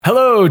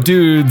Hello,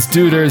 dudes,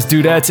 duders,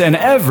 dudettes, and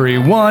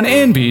everyone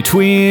in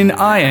between.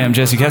 I am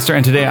Jesse Kester,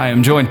 and today I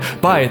am joined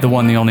by the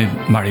one, the only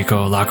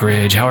Mariko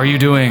Lockridge. How are you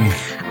doing?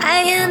 I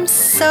am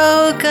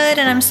so good,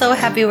 and I'm so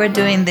happy we're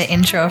doing the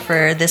intro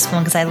for this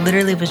one because I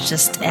literally was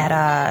just at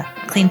a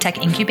clean tech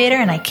incubator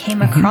and I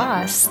came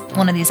across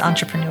one of these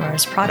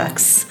entrepreneurs'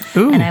 products.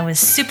 Ooh. And I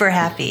was super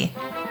happy.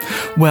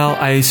 Well,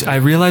 I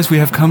realize we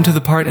have come to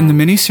the part in the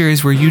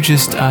miniseries where you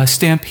just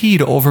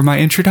stampede over my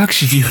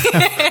introduction. You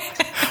have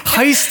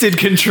heisted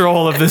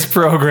control of this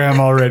program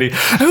already.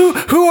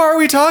 Who are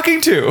we talking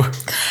to?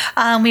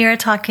 We are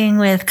talking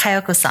with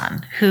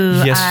Kayoko-san,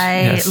 who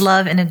Yes.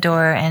 love and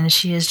adore, and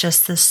she is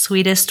just the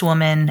sweetest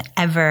woman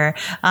ever.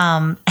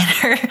 And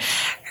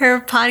her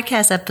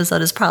podcast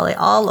episode is probably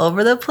all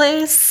over the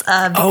place.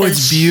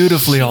 It's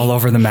beautifully all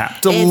over the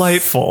map.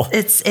 Delightful.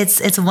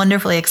 It's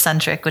wonderfully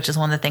eccentric, which is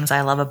one of the things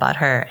I love about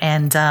her.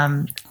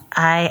 And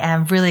I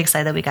am really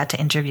excited that we got to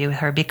interview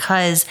her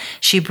because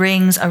she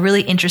brings a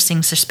really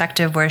interesting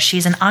perspective where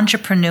she's an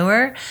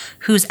entrepreneur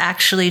who's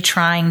actually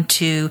trying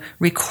to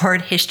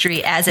record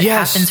history as it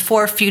happens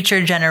for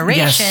future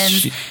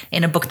generations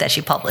in a book that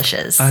she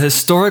publishes. A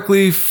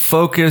historically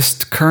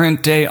focused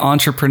current day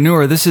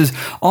entrepreneur. This is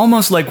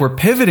almost like we're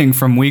pivoting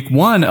from week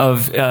one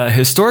of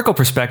historical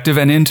perspective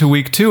and into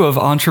week two of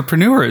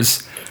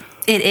entrepreneurs.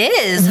 It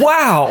is.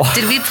 Wow.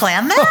 Did we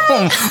plan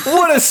that?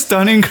 What a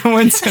stunning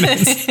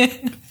coincidence.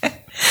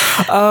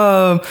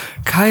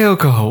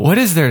 Kayoko, what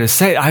is there to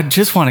say? I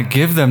just want to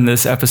give them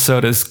this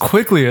episode as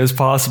quickly as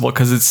possible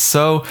because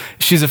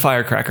she's a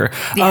firecracker.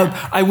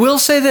 Yeah. I will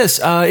say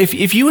this,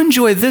 if you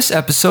enjoy this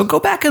episode,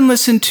 go back and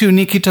listen to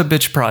Nikita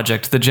Bitch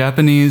Project, the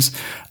Japanese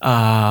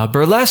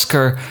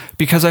burlesquer,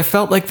 because I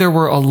felt like there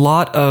were a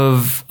lot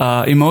of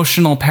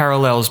emotional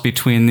parallels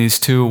between these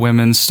two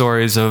women's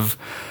stories of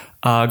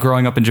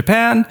growing up in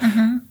Japan,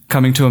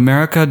 coming to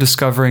America,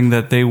 discovering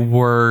that they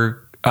were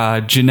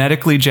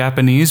genetically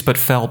Japanese, but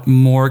felt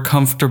more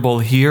comfortable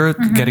here,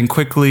 getting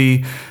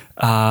quickly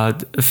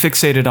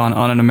fixated on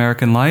an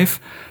American life.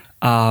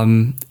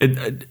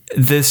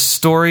 This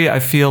story, I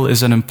feel,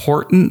 is an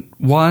important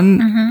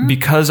one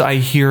because I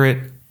hear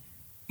it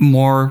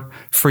more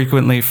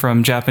frequently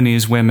from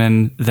Japanese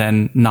women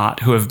than not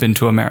who have been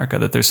to America,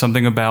 that there's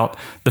something about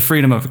the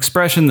freedom of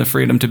expression, the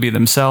freedom to be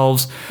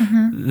themselves,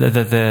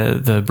 that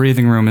the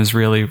breathing room is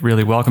really,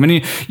 really welcome.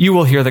 And you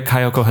will hear that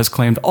Kayoko has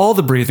claimed all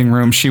the breathing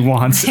room she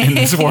wants in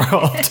this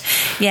world.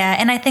 Yeah,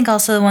 and I think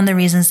also one of the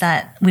reasons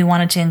that we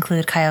wanted to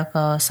include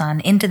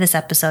Kayoko-san into this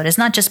episode is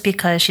not just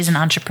because she's an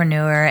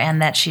entrepreneur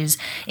and that she's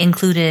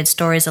included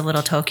Stories of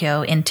Little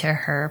Tokyo into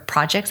her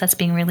projects that's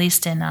being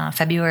released in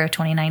February of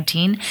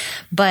 2019,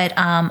 but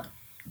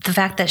the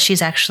fact that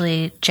she's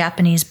actually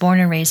Japanese, born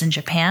and raised in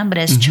Japan, but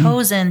has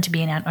chosen to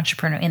be an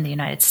entrepreneur in the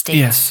United States.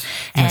 Yes.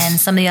 And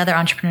some of the other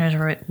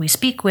entrepreneurs we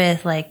speak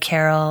with, like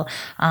Carol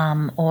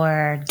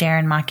or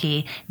Darren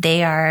Maki,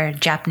 they are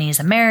Japanese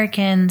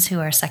Americans who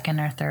are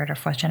second or third or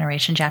fourth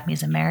generation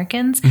Japanese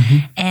Americans.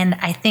 And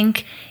I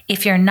think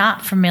if you're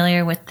not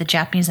familiar with the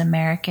Japanese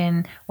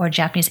American or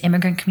Japanese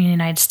immigrant community in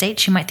the United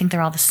States, you might think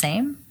they're all the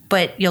same.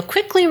 But you'll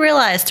quickly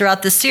realize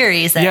throughout the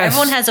series that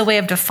everyone has a way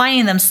of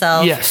defining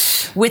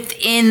themselves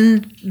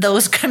within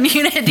those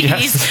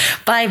communities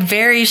by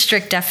very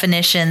strict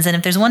definitions. And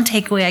if there's one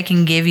takeaway I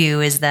can give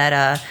you is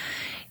that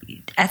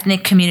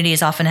ethnic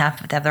communities often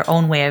have their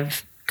own way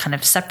of kind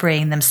of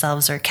separating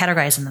themselves or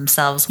categorizing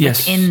themselves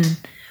within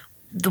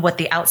what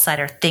the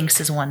outsider thinks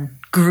is one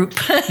group.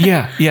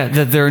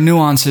 That there are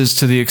nuances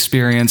to the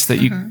experience that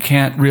you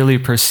can't really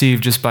perceive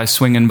just by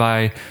swinging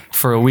by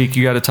for a week.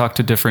 You got to talk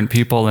to different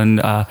people,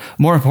 and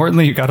more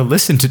importantly, you got to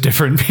listen to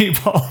different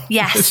people.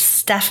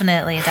 Yes,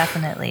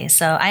 definitely.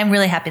 So I'm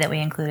really happy that we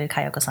included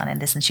Kayoko-san in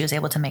this, and she was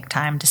able to make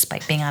time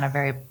despite being on a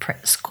very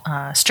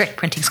strict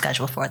printing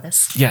schedule for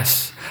this.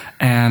 Yes,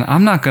 and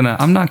I'm not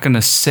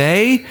gonna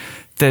say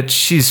that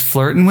she's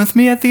flirting with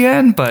me at the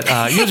end, but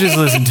you'll just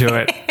listen to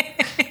it.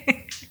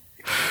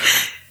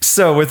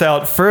 So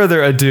without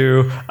further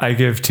ado, I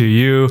give to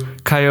you,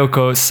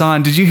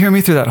 Kayoko-san. Did you hear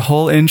me through that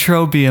whole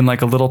intro being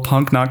like a little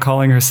punk, not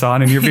calling her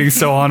san, and you're being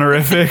so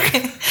honorific?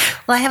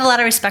 Well, I have a lot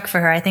of respect for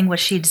her. I think what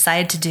she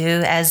decided to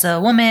do as a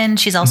woman,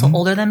 she's also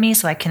older than me,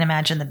 so I can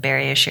imagine the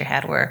barriers she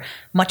had were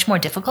much more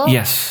difficult.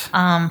 Yes.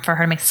 For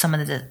her to make some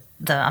of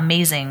the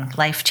amazing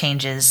life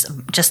changes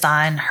just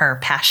on her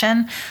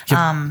passion.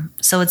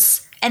 So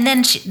it's... And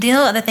then the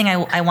other thing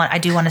I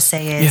do want to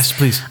say is, yes,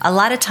 please. A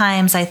lot of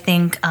times I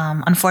think,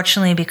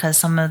 unfortunately, because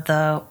some of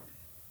the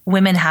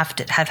women have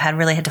had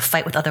to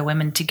fight with other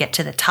women to get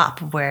to the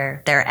top of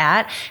where they're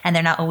at, and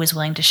they're not always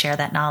willing to share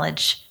that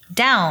knowledge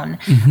down.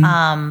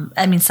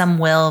 I mean, some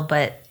will,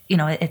 but you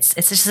know, it's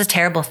just a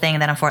terrible thing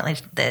that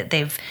unfortunately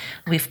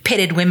we've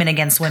pitted women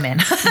against women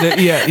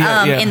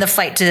in the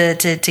fight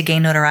to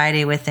gain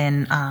notoriety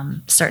within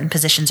certain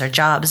positions or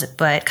jobs.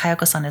 But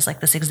Kayoko-san is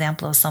like this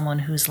example of someone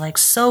who's like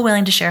so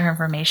willing to share her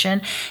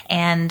information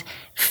and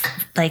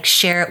like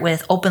share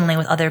it openly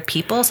with other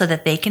people so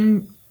that they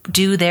can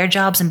do their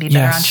jobs and be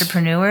better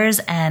entrepreneurs.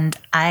 And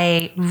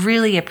I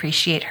really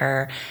appreciate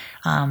her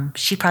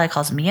She probably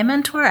calls me a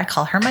mentor. I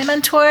call her my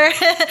mentor.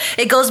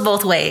 It goes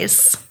both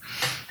ways.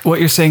 What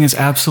you're saying is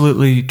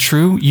absolutely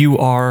true. You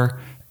are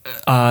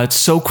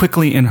so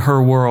quickly in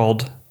her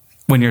world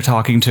when you're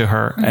talking to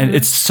her. Mm-hmm. And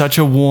it's such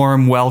a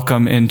warm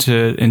welcome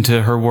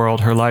into her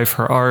world, her life,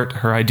 her art,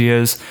 her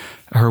ideas,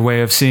 her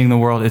way of seeing the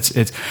world.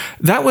 It's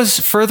that was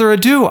further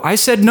ado. I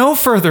said no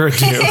further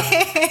ado.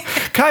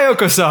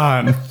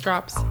 Kayoko-san.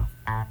 Drops.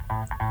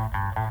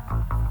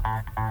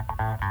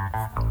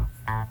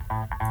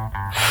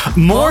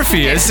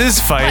 Morpheus is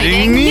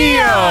fighting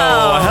Neo.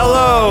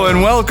 Hello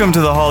and welcome to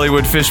the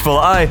Hollywood Fishbowl.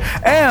 I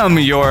am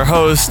your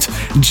host,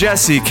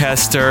 Jesse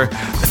Kester.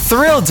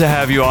 Thrilled to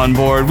have you on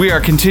board. We are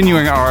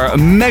continuing our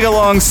mega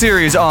long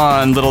series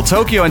on Little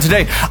Tokyo, and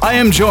today I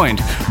am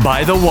joined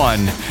by the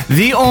one,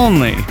 the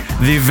only,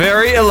 the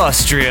very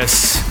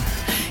illustrious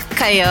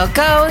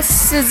Kayoko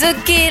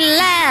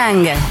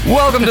Suzuki-Lange.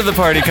 Welcome to the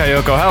party,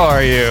 Kayoko. How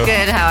are you?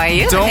 Good, how are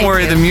you? Don't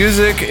worry, the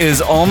music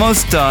is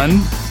almost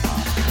done.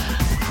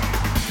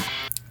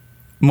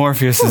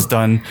 Morpheus is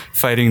done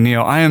fighting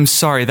Neo. I am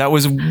sorry. That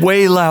was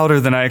way louder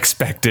than I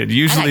expected.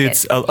 Usually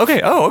it's... okay.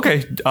 Oh,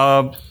 okay.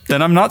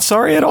 Then I'm not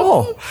sorry at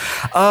all.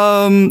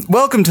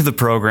 Welcome to the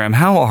program.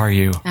 How are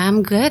you?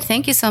 I'm good.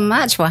 Thank you so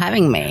much for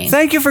having me.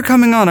 Thank you for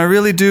coming on. I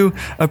really do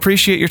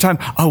appreciate your time.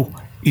 Oh,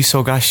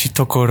 忙しい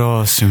とこ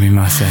ろすみ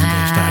ませんで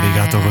した。あり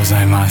がとうご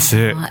ざいま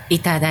す。い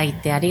ただい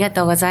てありが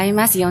とうござい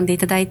ます。呼んでい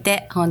ただい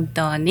て本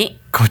当に。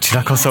こち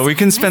らこそ。We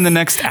can spend the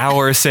next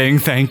hour saying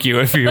thank you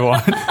if you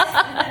want.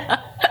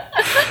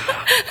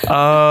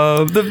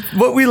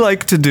 What we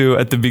like to do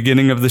at the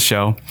beginning of the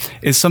show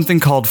is something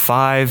called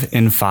 5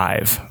 in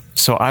 5.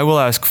 So I will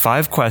ask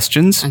 5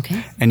 questions,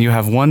 and you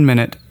have 1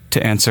 minute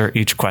to answer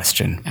each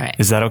question. All right.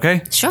 Is that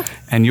okay? Sure.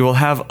 And you will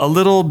have a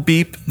little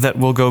beep that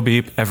will go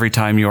beep every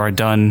time you are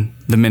done.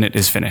 The minute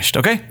is finished.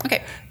 Okay?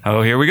 Okay.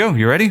 Oh, here we go.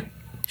 You ready?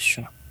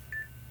 Sure.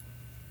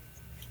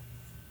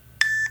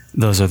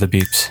 Those are the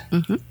beeps.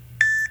 Mm-hmm.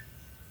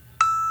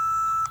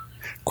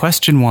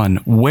 Question 1.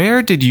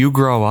 Where did you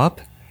grow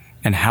up?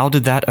 And how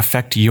did that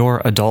affect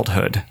your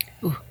adulthood?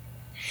 Ooh.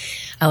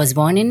 I was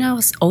born in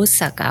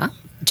Osaka,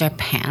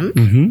 Japan,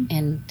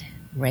 and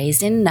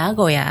raised in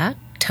Nagoya,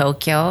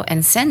 Tokyo,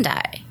 and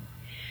Sendai.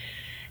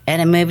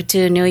 And I moved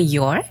to New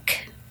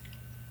York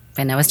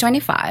when I was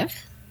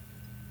 25.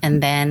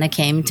 And then I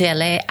came to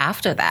LA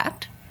after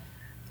that,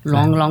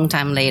 long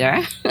time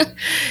later.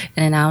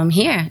 And now I'm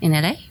here in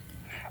LA.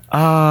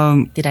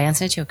 Did I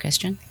answer your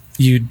question?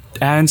 You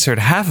answered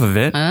half of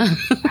it.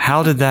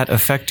 How did that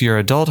affect your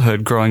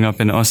adulthood growing up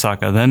in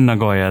Osaka, then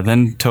Nagoya,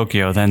 then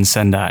Tokyo, then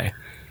Sendai?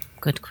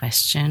 Good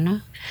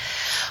question.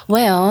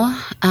 Well,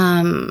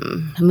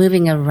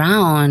 moving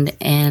around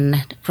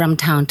and from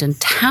town to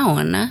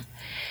town,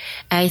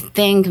 I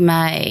think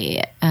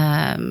my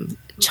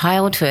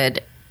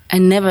childhood, I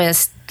never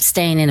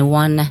staying in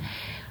one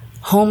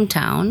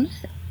hometown,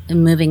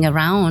 moving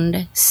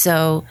around.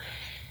 So,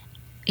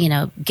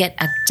 get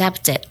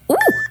adapted. Ooh!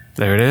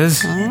 There it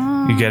is.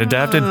 You get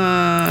adapted.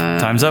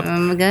 Time's up.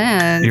 I'm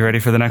good. You ready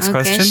for the next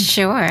question?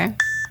 Sure.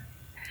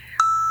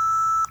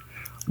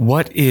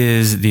 What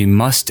is the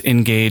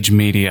must-engage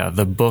media,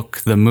 the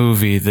book, the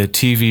movie, the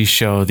TV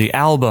show, the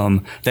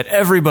album that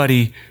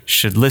everybody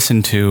should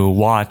listen to,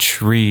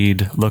 watch,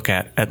 read, look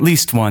at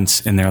least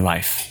once in their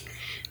life?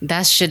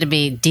 That should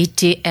be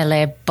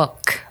DTLA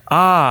book.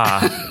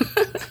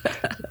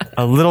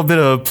 A little bit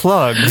of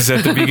plugs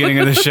at the beginning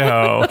of the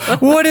show.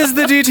 What is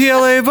the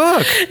DTLA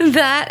book?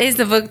 That is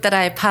the book that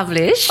I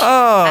publish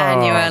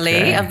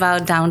annually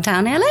about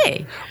downtown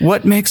LA.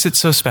 What makes it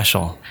so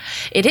special?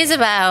 It is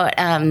about,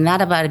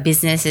 not about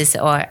businesses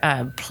or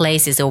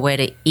places or where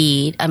to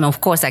eat. I mean, of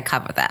course I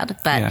cover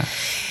that, but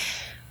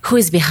who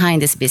is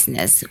behind this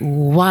business?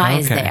 Why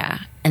is there?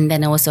 And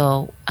then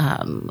also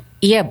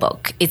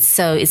yearbook. It's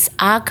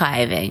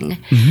archiving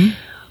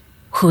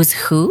who's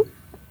who.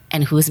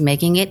 And who's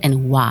making it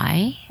and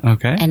why.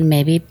 Okay. And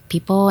maybe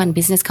people and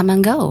business come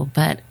and go.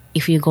 But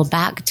if you go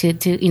back to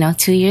 2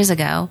 years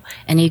ago,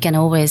 and you can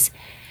always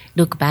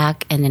look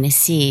back and then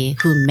see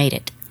who made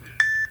it.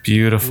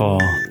 Beautiful.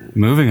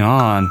 Moving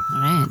on. All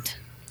right.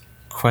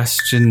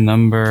 Question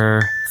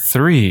number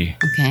 3.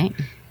 Okay.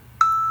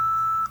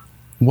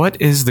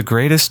 What is the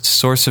greatest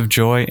source of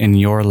joy in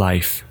your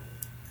life?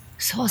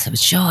 Source of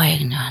joy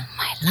in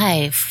my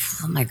life?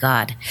 Oh, my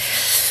God.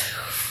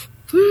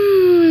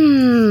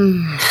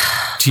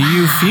 Do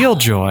you feel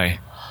joy?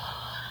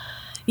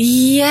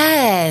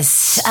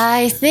 Yes,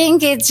 I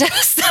think it's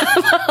just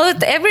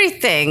about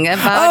everything. Okay.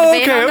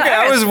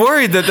 I was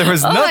worried that there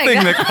was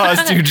nothing that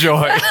caused you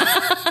joy.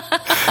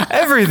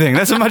 Everything.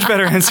 That's a much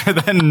better answer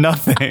than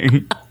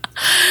nothing.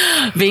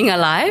 Being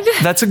alive?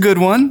 That's a good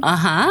one.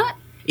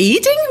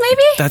 Eating,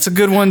 maybe? That's a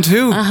good one,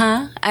 too.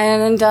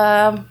 And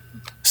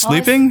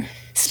sleeping?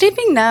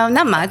 Sleeping? No,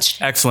 not much.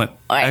 Excellent.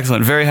 Right.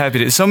 Excellent. Very happy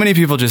to. So many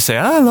people just say,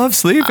 I love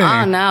sleeping.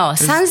 Oh, no.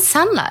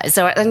 Sunlight.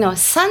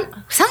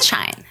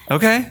 Sunshine.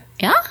 Okay.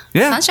 Yeah?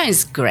 Sunshine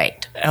is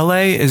great.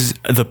 LA is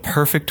the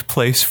perfect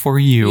place for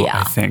you,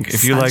 I think,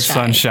 if you like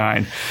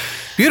sunshine.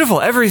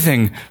 Beautiful.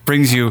 Everything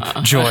brings you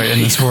joy in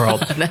this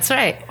world. That's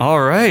right. All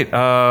right.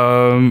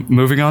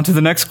 Moving on to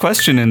the next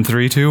question in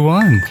 3, 2,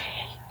 1.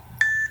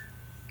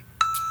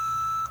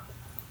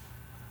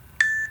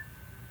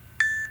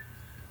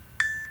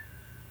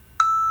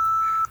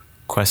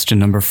 Question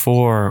number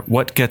 4.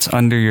 What gets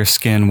under your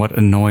skin? What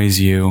annoys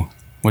you?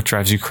 What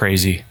drives you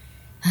crazy?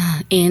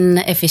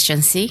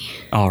 Inefficiency.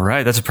 All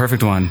right. That's a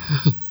perfect one.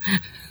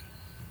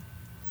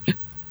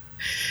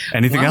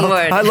 Anything else?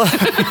 Word. I love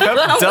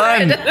it.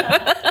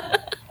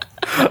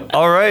 Done.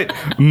 All right.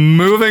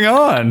 Moving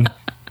on.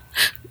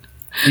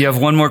 You have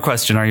one more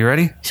question. Are you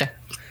ready? Sure.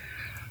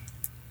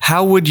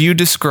 How would you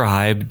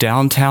describe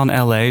downtown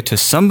LA to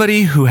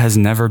somebody who has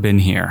never been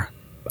here?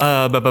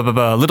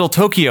 Little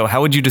Tokyo.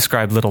 How would you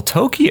describe Little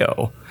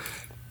Tokyo?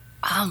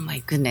 Oh my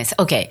goodness.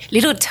 Okay.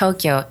 Little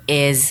Tokyo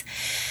is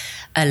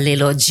a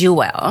little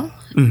jewel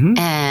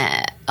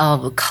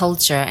of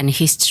culture and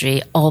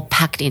history all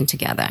packed in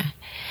together.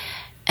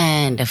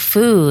 And the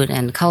food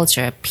and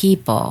culture,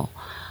 people,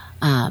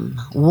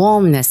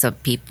 warmness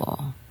of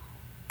people,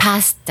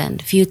 past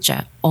and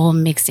future, all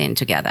mixed in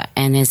together.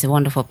 And it's a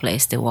wonderful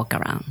place to walk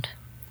around.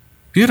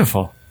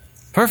 Beautiful.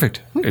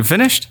 Perfect. You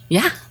finished?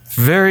 Yeah.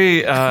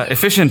 Very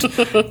efficient.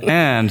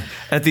 And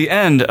at the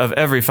end of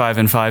every 5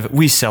 in 5,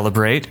 we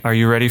celebrate. Are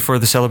you ready for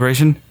the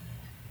celebration?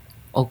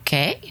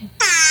 Okay.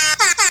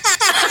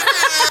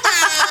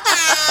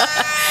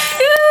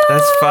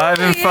 That's 5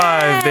 in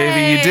 5,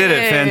 baby. You did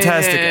it.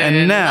 Fantastic.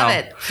 And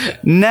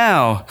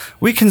now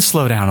we can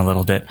slow down a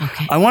little bit.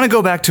 Okay. I want to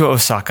go back to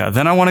Osaka.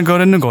 Then I want to go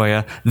to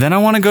Nagoya. Then I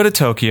want to go to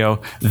Tokyo.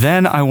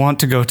 Then I want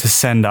to go to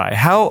Sendai.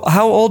 How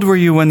old were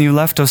you when you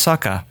left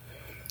Osaka?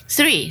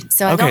 3.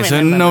 So I don't Okay, so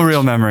remember no much.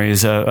 real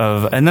memories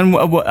of. And then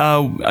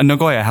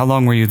Nagoya. How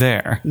long were you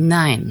there?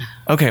 9.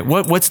 Okay,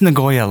 what's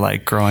Nagoya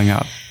like growing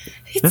up?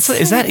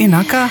 Is that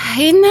Inaka?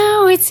 I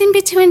know, it's in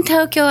between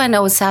Tokyo and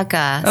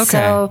Osaka. Okay.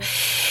 So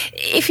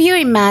if you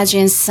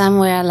imagine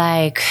somewhere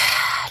like,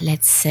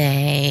 let's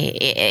say,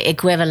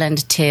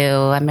 equivalent to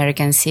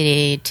American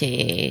City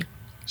to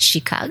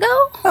Chicago,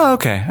 Oh,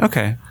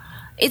 okay.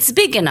 it's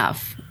big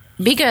enough.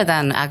 Bigger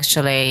than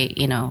actually,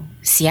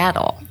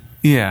 Seattle,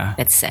 Yeah.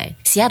 let's say.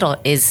 Seattle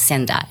is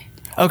Sendai.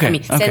 Okay. I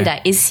mean, okay.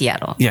 Sendai is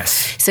Seattle.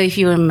 Yes. So if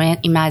you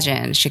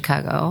imagine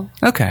Chicago,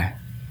 Okay.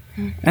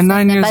 And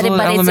 9 years But old,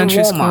 it's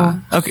elementary school.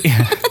 warmer. Okay.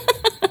 Yeah.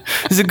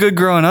 Is it good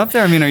growing up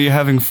there? I mean, are you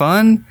having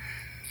fun?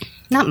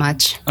 not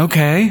much.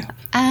 Okay.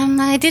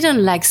 I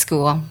didn't like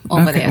school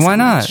over there. So Why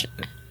not? much.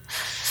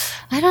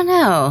 I don't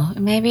know.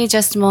 Maybe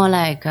just more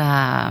like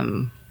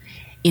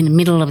in the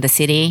middle of the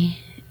city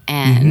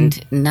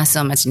and not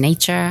so much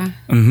nature.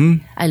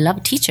 Mm-hmm. I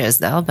love teachers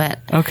though, but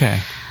Okay.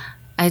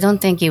 I don't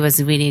think it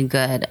was really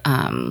good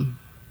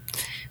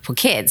for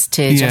kids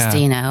to just,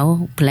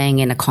 playing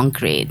in a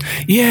concrete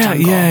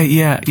jungle.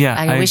 Yeah.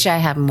 I wish I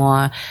had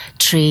more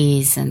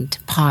trees and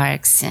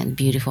parks and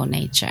beautiful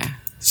nature.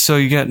 So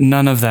you get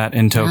none of that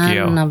in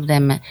Tokyo. None of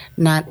them,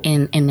 not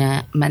in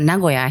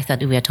Nagoya. I thought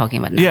we were talking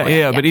about Nagoya.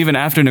 Yeah. But even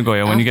after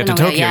Nagoya, when you get to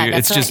After Tokyo, Nagoya,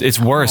 it's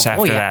worse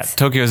after yes. that.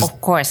 Tokyo's of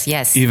course,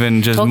 yes.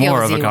 even just Tokyo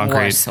more was of a even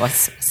concrete.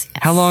 worse. Yes.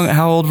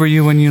 How old were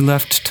you when you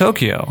left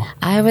Tokyo?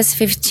 I was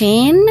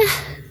 15.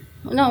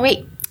 No,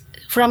 wait.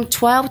 From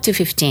 12 to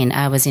 15,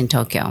 I was in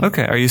Tokyo.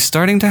 Okay. Are you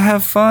starting to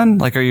have fun?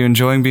 Like, are you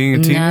enjoying being a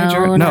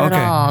teenager? No, not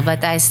okay. at all.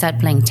 But I started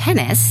playing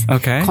tennis.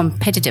 Okay.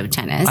 Competitive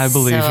tennis. I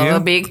believe so you. I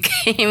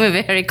became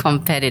very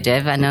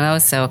competitive and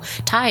also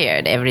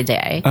tired every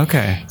day.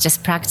 Okay.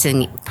 Just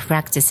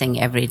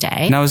practicing every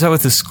day. Now, was that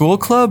with the school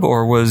club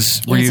or were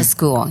It was you? a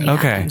school. Yeah,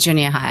 Okay.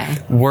 Junior high.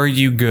 Were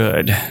you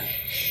good?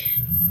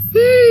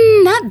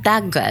 Not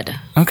that good.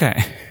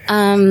 Okay.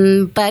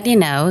 But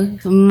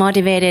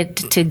motivated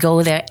to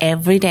go there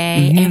every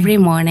day, every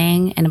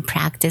morning and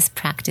practice.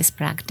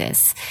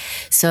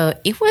 So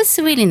it was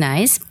really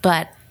nice,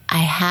 but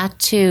I had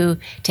to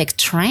take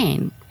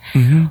train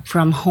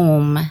from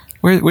home.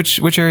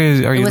 Which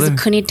area are you It was living?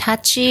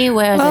 Kunitachi,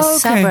 where the okay.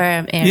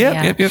 suburb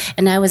area. Yep.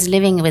 And I was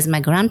living with my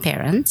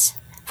grandparents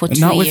for 2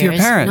 years. Not with your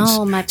parents.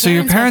 No, my parents. So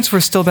your parents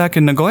were still back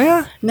in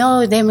Nagoya?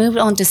 No, they moved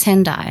on to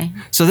Sendai.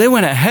 So they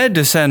went ahead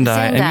to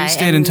Sendai and you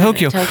stayed in and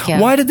Tokyo. Tokyo.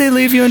 Why did they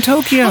leave you in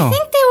Tokyo? I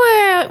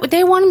think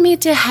they wanted me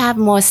to have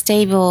more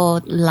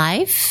stable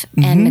life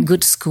and a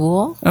good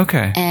school.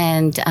 Okay.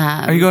 And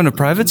Are you going to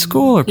private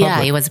school or public?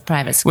 yeah, it was a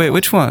private school. Wait,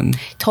 which one?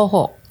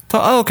 Toho.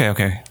 Oh,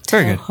 okay.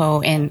 Very good.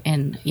 Toho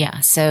and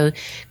so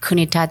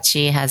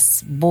Kunitachi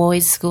has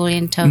boys' school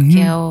in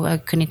Tokyo,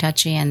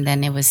 Kunitachi, and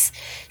then it was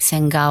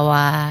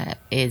Sengawa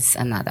is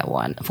another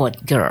one for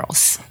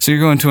girls. So you're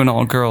going to an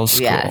all-girls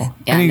school. Yeah,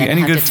 and then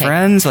Any had good to take-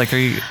 friends? Like,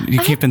 you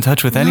keep in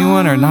touch with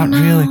anyone or not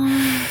really?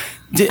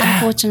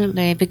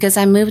 Unfortunately, because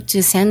I moved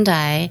to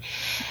Sendai,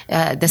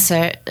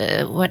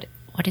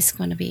 what is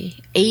going to be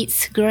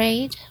 8th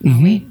grade?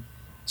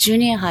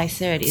 Junior high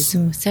third is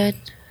third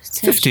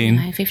 15.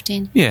 junior high,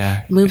 15.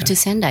 Yeah. Moved to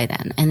Sendai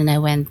then, and then I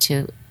went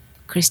to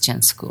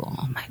Christian school.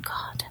 Oh my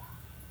God.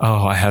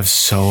 Oh, I have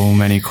so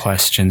many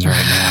questions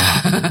right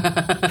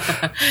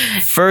now.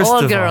 First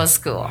all of girls all,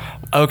 school.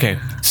 Okay,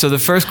 so the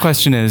first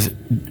question is,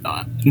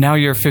 now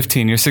you're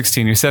 15, you're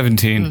 16, you're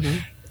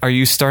 17. Are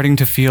you starting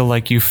to feel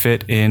like you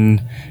fit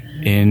in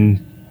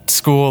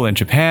school in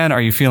Japan?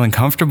 Are you feeling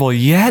comfortable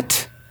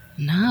yet?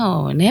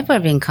 No, never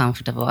been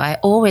comfortable. I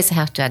always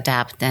have to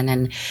adapt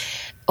and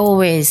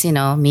always,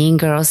 mean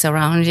girls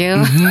around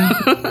you.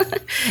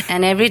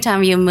 And every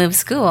time you move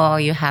school,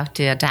 you have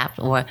to adapt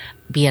or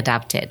be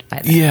adapted by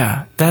them.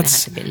 Yeah, You have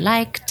to be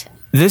liked.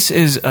 This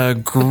is a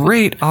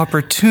great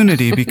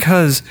opportunity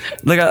because,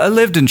 I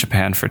lived in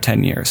Japan for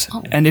 10 years.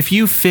 Oh. And if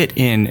you fit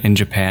in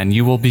Japan,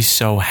 you will be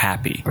so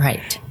happy.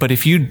 Right. But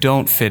if you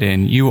don't fit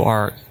in, you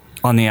are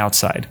on the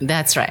outside.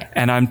 That's right.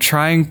 And I'm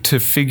trying to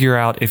figure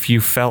out if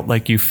you felt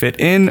like you fit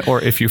in or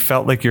if you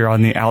felt like you're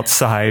on the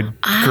outside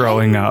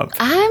growing up.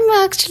 I'm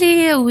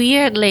actually a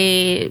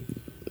weirdly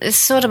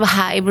sort of a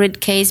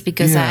hybrid case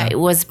because I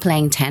was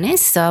playing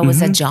tennis. So I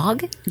was a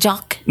jock.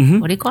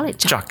 What do you call it?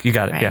 Jock, you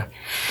got it, right. yeah.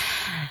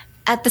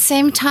 At the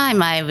same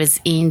time, I was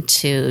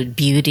into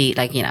beauty,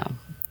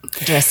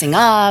 dressing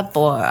up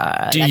or...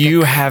 Do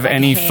you have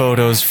any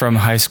photos from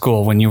high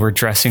school when you were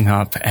dressing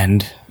up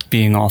and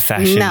being all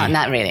fashioned? No,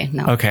 not really.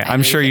 No. Okay,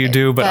 I'm sure you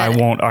do, but I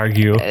won't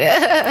argue.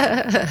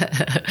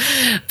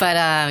 But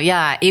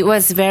it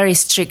was very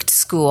strict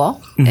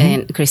school,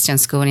 in Christian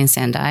school in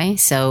Sendai.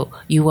 So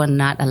you were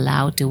not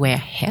allowed to wear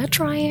hair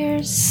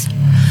dryers.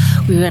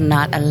 We were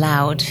not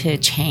allowed to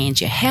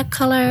change your hair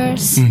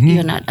colors.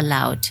 You're not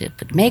allowed to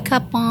put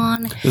makeup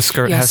on. The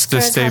skirt has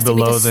to stay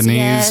below the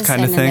knees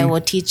kind of thing? And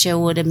the teacher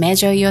would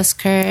measure your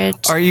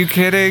skirt. Are you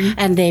kidding?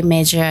 And they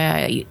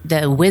measure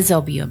the width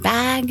of your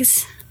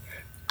bags.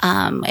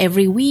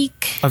 Every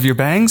week. Of your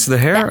bangs, the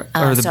hair?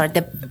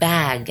 The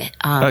bag.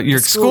 Your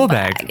school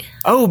bag.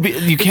 Oh,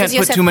 you can't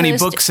put too many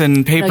books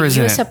and papers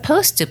in it. You're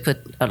supposed to put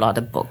a lot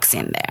of books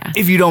in there.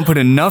 If you don't put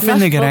enough in,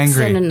 they get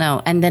angry.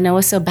 No. And then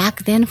also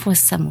back then, for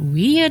some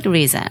weird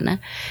reason,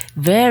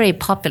 very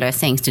popular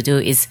things to do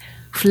is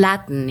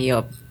flatten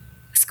your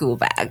school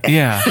bag.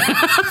 Yeah.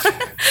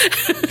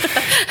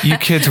 You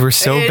kids were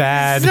so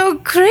bad. So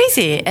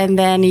crazy. And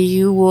then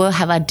you will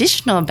have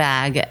additional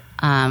bag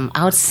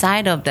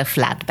outside of the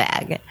flat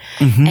bag.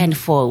 And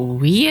for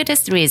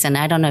weirdest reason,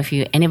 I don't know if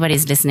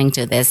anybody's listening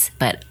to this,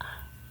 but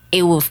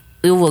it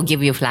will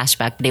give you a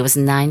flashback. But it was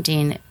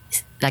early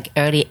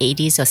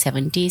 80s or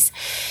 70s.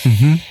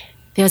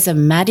 There was a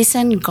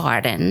Madison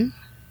Garden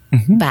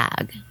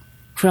bag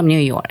from New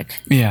York.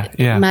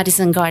 Yeah.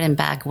 Madison Garden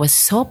bag was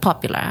so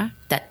popular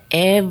that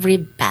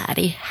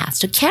everybody has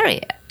to carry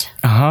it.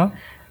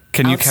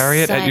 Can you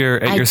carry it at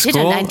your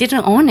school? I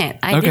didn't own it.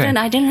 I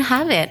didn't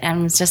have it.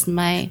 And it's just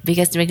my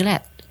biggest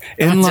regret.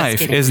 In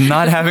life is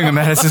not having a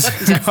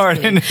Madison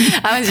Garden.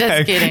 I'm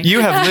just kidding.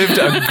 You have lived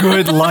a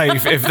good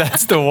life if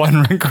that's the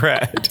one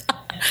regret.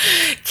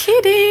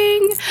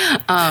 Kidding.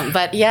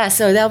 But yeah,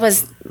 so that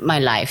was my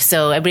life.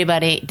 So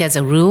there's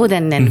a rule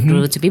and then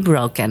rule to be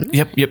broken.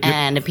 Yep.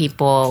 And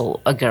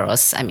people,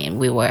 girls,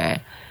 we were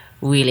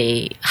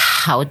really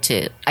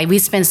we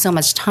spent so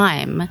much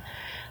time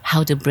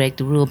how to break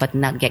the rule but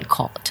not get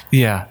caught.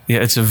 Yeah,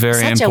 it's a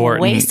very Such important...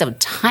 a waste of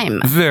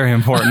time. Very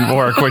important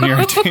work when you're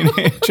a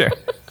teenager.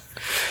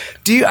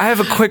 I have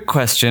a quick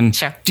question.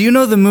 Sure. Do you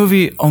know the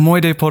movie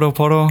Omoide Poro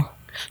Poro?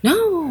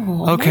 No.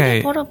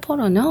 Okay.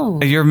 Poro,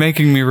 no. You're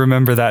making me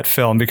remember that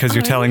film because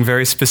you're telling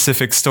very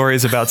specific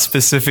stories about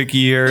specific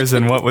years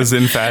and what was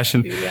in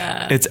fashion.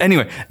 Yeah. It's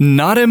anyway,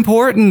 not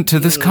important to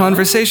this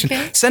conversation.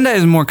 Okay. Sendai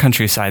is more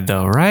countryside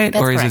though, right?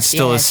 That's or is correct. it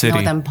still a city?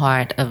 Northern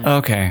part of.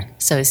 Okay.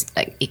 So it's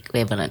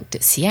equivalent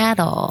to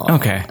Seattle.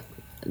 Okay.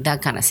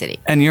 That kind of city.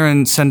 And you're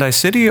in Sendai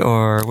City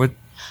or what?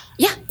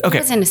 Yeah. Okay.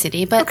 It was in the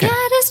city, but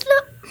there's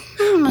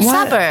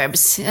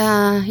suburbs.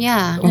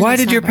 Why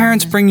did your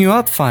parents bring you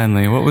up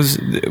finally?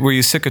 Were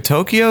you sick of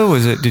Tokyo?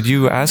 Did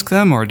you ask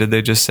them or did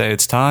they just say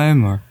it's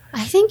time or?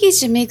 I think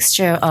it's a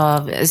mixture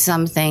of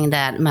something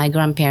that my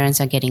grandparents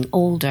are getting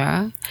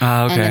older. Okay.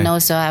 And then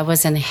also I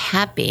wasn't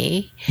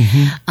happy.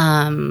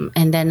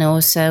 And then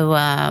also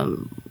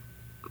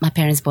my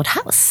parents bought a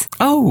house.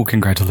 Oh,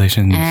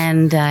 congratulations.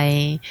 And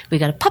we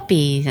got a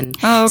puppy. And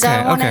so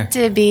I wanted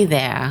to be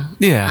there.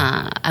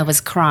 Yeah. I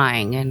was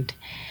crying and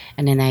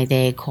then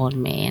they called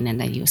me and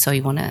then so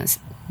you want to,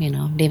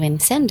 live in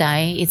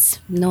Sendai. It's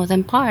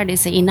northern part.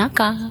 It's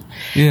inaka,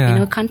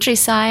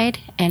 countryside,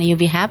 and you'll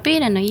be happy.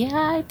 And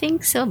I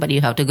think so. But you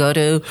have to go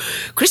to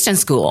Christian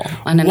school.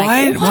 And then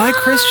why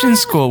Christian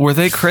school? Were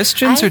they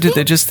Christians or did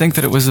they just think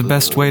that it was the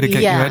best way to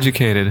get you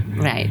educated?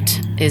 Right.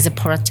 It's a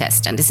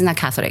Protestant. It's not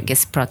Catholic.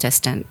 It's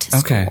Protestant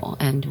school.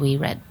 And we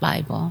read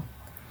Bible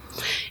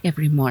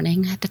every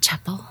morning at the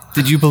chapel.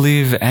 Did you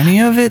believe any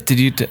of it?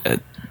 Did you...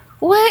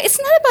 Well, it's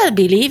not about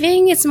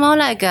believing. It's more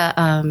like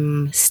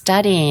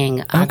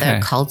studying other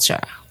culture.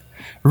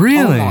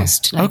 Really?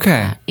 Almost. Like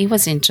that. It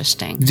was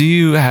interesting. Do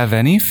you have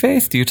any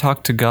faith? Do you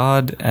talk to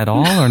God at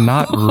all or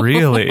not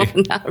really?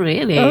 Not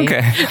really.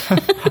 Okay.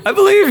 I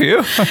believe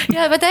you.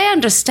 Yeah, but I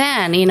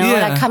understand,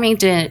 like coming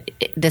to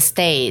the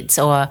States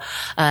or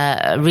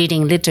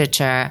reading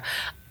literature,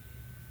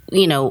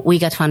 we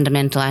got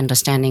fundamental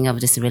understanding of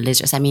this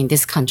religious. I mean,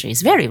 this country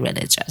is very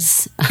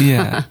religious.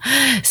 Yeah.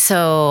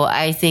 So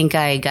I think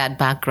I got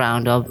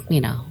background of,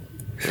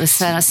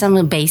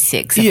 some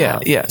basics.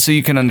 Yeah. So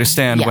you can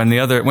understand when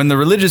the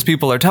religious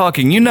people are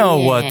talking,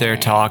 what they're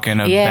talking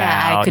about.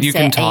 Yeah, I could you say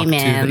can talk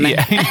amen. to them.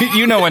 Yeah.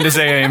 You know when to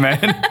say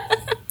amen.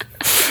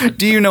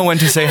 Do you know when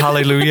to say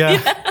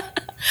hallelujah?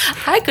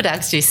 I could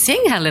actually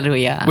sing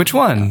hallelujah. Which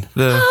one?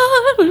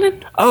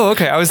 Oh,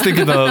 okay. I was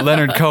thinking the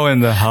Leonard Cohen,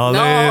 the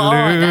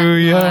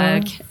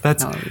hallelujah.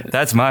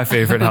 That's my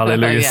favorite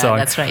hallelujah song.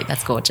 That's right.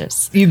 That's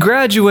gorgeous. You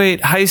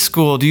graduate high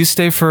school. Do you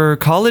stay for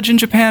college in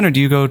Japan, or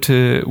do you go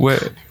to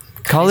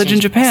college in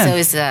Japan? So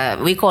it's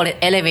we call it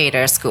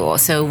elevator school.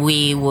 So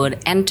we would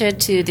enter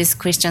to this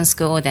Christian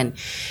school, then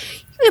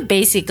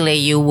basically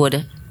you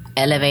would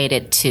elevate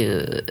it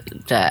to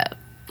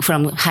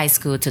from high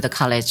school to the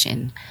college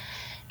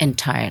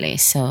entirely.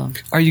 So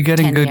are you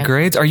getting good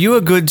grades? Are you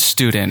a good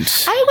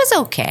student? I was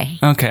okay.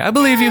 Okay, I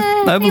believe you.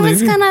 I believe it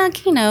was you.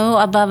 kind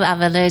of, above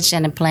average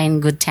and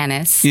playing good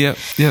tennis. Yep.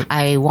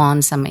 I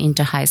won some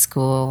inter-high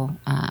school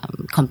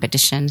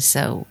competitions,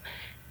 so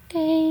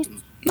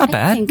not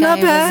bad. I think I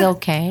was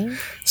okay.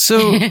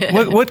 So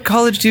what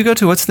college do you go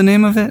to? What's the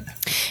name of it?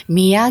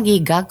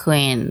 Miyagi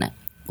Gakuen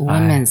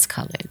Women's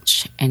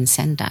College in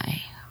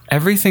Sendai.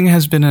 Everything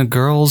has been a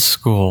girls'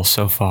 school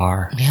so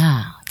far.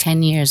 Yeah,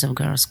 10 years of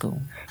girls' school.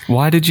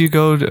 Why did you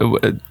go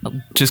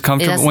just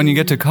comfortable? When you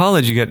get to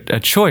college, you get a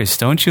choice,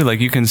 don't you? Like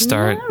you can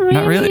start.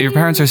 Not really. Your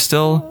parents are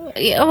still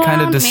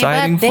kind of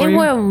deciding for you? They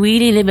were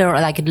really liberal.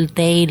 Like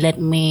they let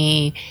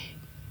me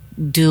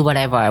do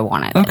whatever I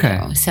wanted.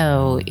 Okay.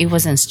 So it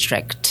wasn't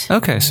strict.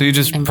 Okay, so you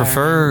just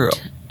prefer.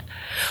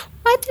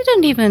 I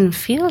didn't even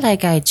feel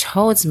like I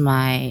chose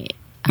my.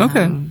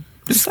 Okay.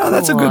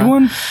 That's a good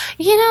one.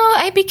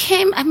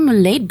 I'm a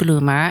late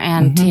bloomer,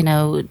 and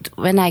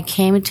when I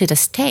came to the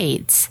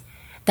States,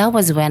 that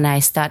was when I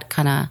start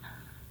kind of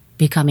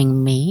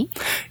becoming me.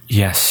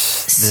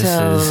 Yes.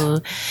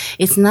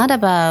 It's not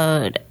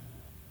about.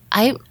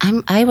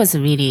 I was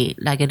really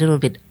like a little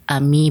bit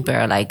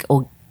amoeba, like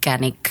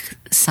organic,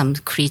 some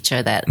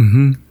creature that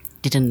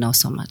didn't know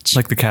so much.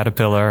 Like the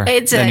caterpillar.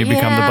 Then you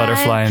become the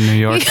butterfly in New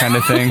York kind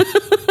of thing.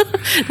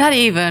 Not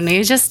even.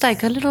 It's just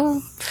like a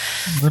little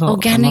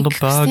organic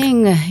bug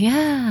thing.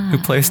 Yeah. Who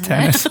plays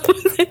tennis.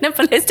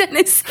 Plays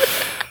tennis.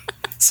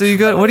 So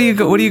what do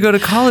you go to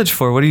college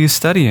for? What are you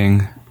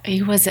studying?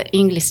 It was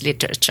English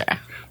literature.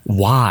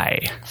 Why?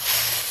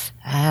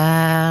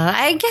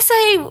 I guess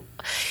I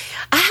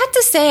had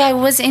to say I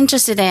was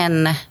interested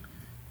in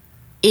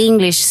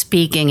English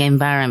speaking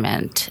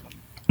environment.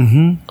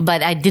 Mm-hmm.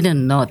 But I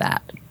didn't know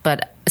that.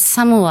 But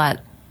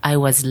somewhat I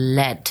was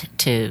led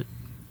to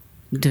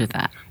do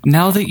that.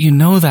 Now that you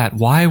know that,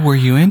 why were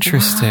you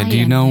interested? Do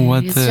you know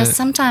what it's just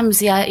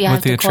sometimes, you what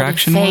have the to call it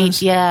attraction fate.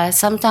 was? Yeah,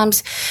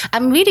 sometimes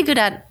I'm really good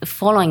at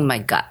following my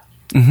gut,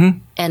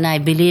 and I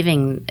believe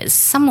in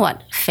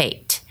somewhat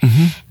fate.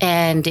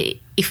 And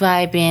if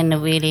I've been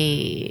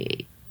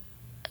really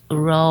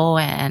raw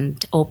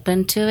and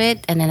open to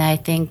it, and then I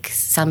think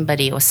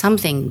somebody or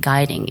something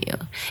guiding you,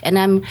 and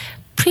I'm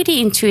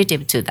pretty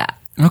intuitive to that.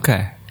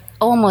 Okay.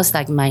 Almost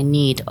like my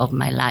need of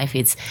my life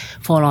is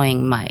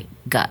following my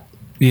gut.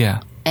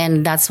 Yeah.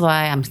 And that's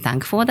why I'm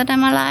thankful that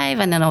I'm alive,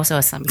 and then also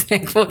I'm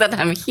thankful that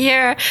I'm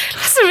here.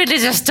 It's really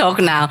just talk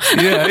now.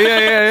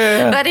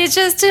 Yeah. But it's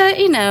just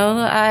I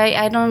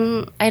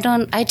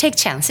take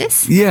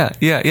chances. Yeah.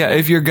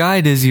 If your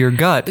guide is your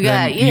gut,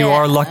 then you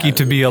are lucky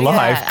to be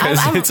alive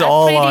because it's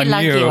all on you.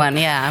 I'm pretty lucky one.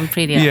 Yeah, I'm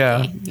pretty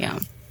lucky. Yeah.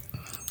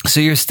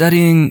 So you're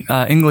studying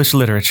English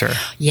literature.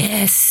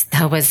 Yes,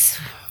 that was.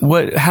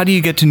 How do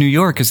you get to New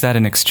York? Is that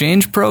an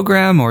exchange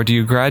program, or do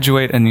you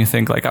graduate and you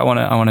think like I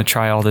want to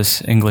try all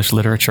this English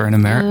literature in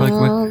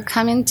America?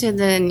 Coming to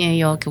the New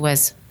York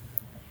was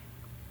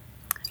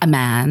a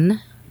man.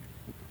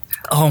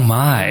 Oh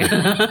my!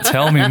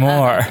 Tell me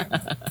more.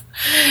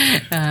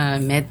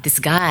 Met this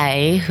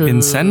guy who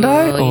in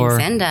Sendai,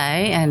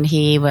 and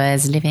he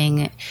was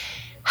living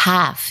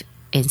half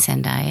in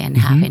Sendai and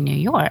half in New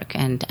York.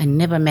 And I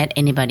never met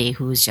anybody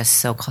who's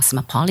just so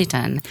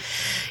cosmopolitan,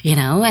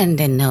 and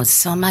they know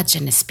so much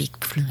and they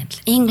speak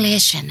fluent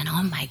English. And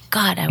oh my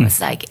God, I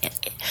was like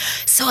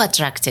so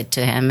attracted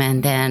to him.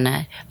 And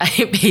then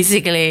I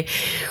basically,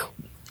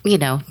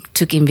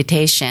 took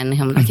invitation.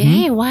 I'm like,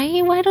 hey,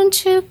 why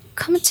don't you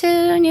come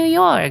to New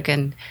York?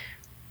 And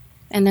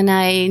then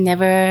I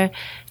never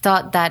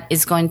thought that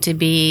is going to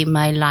be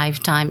my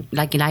lifetime,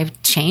 like life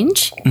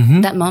change,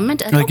 that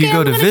moment. Like you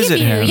go to visit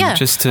him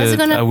just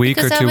a week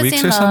or 2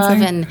 weeks or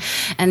something?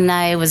 And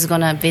I was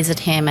going to visit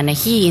him, and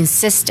he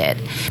insisted,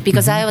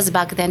 because I was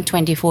back then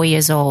 24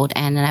 years old,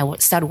 and I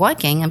started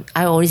working.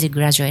 I already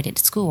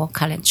graduated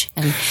college,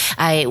 and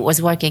I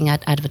was working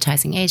at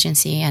advertising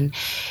agency, and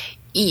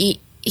he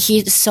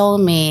saw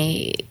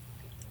me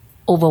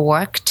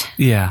overworked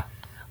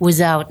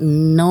without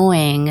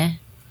knowing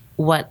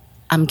what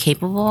I'm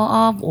capable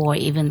of, or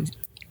even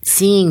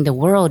seeing the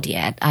world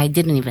yet. I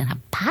didn't even have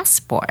a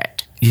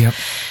passport. Yep.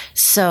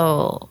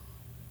 So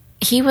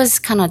he was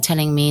kind of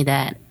telling me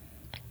that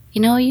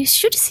you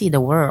should see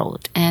the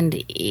world,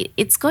 and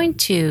it's going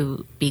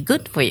to be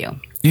good for you.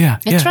 Yeah.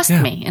 Trust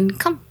me and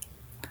come.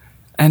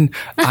 And,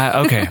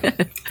 okay.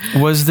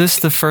 Was this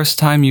the first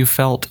time you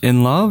felt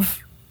in love?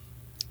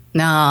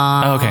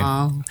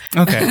 No.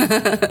 Okay.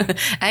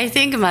 I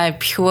think my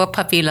pure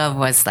puppy love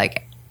was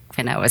like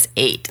when I was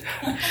 8.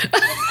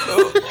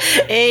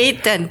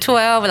 8 and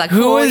 12. Like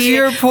who was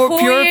your pure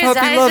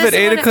puppy love at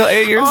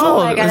 8 years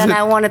old? Oh my God, and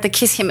I wanted to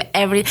kiss him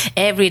every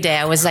day.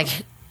 I was like,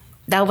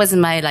 that was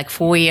my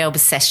 4-year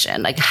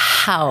obsession. Like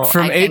how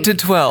from 8 to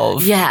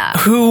 12. Yeah.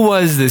 Who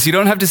was this? You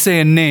don't have to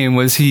say a name.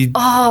 Was he?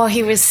 Oh,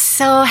 he was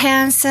so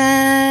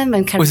handsome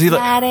and charismatic. Was he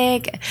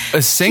like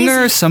a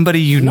singer?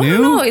 Somebody you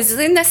knew? No, he's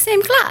in the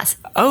same class.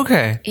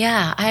 Okay.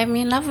 Yeah, I'm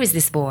in love with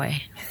this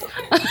boy.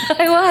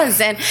 I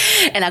was, and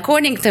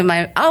according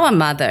to our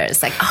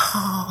mothers, like,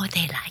 oh,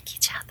 they like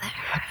each other.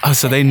 Oh,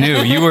 so they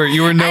knew you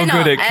were no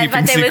good at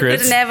keeping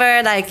secrets. But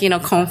they would never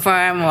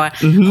confirm or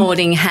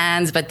holding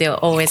hands, but they were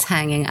always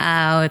hanging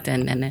out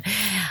and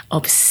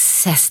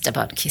obsessed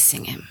about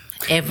kissing him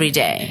every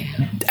day.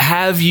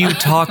 Have you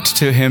talked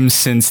to him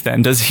since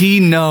then? Does he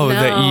know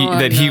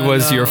that he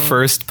was your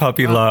first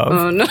puppy love?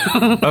 Oh, no.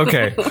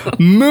 Okay.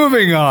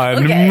 Moving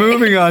on. Okay.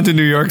 Moving on to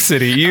New York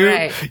City.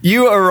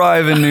 You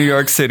arrive in New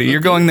York City.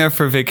 You're going there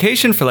for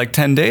vacation for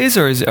 10 days,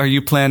 or are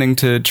you planning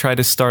to try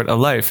to start a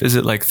life? Is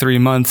it 3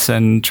 months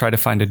and try to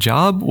find a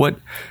job? New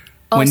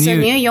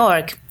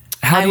York.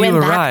 How do you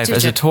arrive?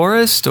 As a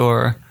tourist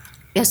or?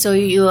 Yeah, so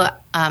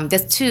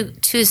there's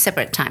two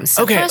separate times.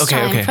 So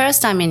Okay.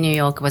 First time in New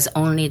York was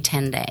only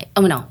 10 days.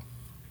 Oh, no,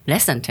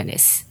 less than 10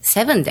 days,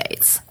 7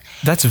 days.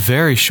 That's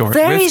very short.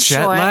 With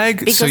jet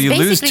lag, so you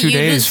lose 2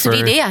 days 2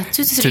 to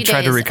 3 to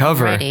try to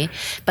recover. Already.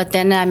 But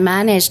then I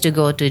managed to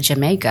go to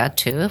Jamaica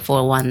too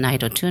for 1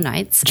 night or 2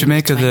 nights.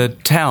 Jamaica, the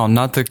town,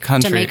 not the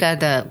country. Jamaica,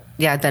 the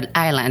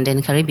island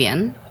in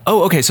Caribbean.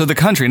 Oh, okay. So the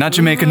country, not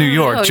Jamaica, New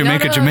York.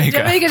 Jamaica.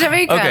 Jamaica.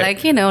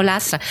 Okay.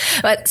 Last time.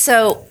 But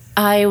so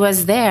I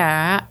was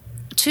there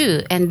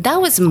too, and that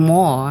was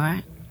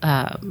more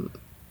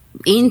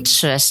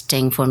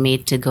interesting for me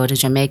to go to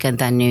Jamaica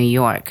than New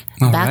York.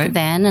 Back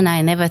then, and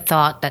I never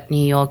thought that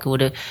New York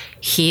would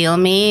heal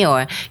me,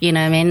 or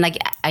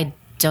I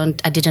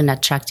didn't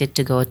attracted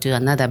to go to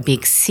another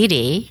big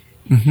city.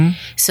 Mm-hmm.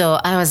 So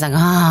I was like,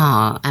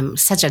 I'm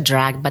such a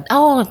drag, but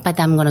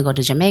I'm going to go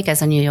to Jamaica.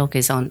 So New York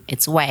is on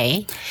its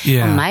way,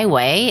 on my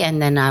way,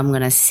 and then I'm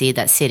going to see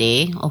that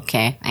city.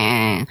 Okay.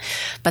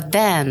 But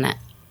then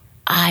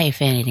I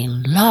fell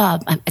in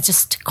love. I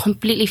just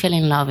completely fell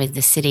in love with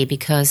the city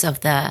because of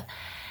the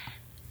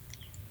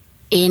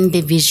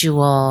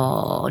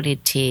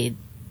individuality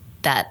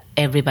that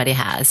everybody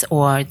has,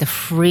 or the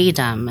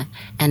freedom.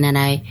 And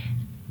then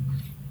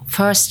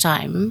first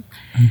time,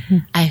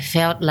 I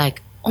felt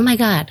like, oh my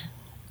God,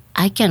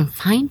 I can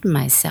find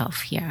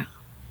myself here.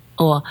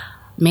 Or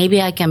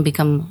maybe I can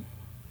become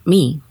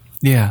me.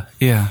 Yeah.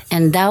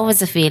 And that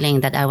was a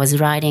feeling that I was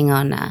riding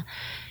on a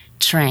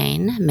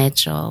train,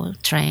 metro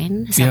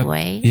train,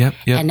 subway. Yep.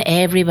 And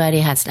everybody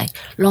has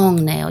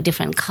long nail,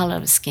 different color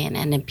of skin.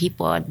 And then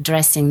people are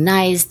dressing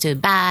nice to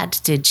bad,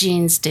 to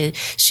jeans, to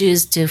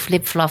shoes, to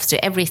flip-flops,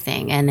 to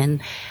everything. And then,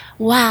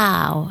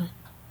 wow.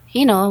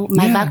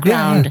 My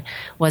background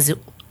was,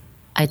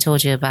 I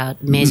told you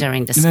about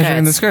measuring the skirts.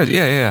 Measuring the skirts,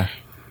 yeah.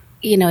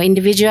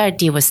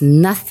 Individuality was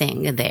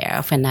nothing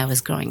there when I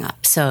was growing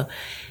up. So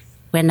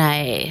when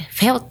I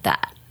felt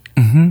that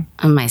on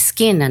my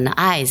skin and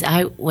eyes,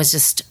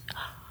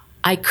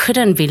 I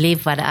couldn't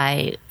believe what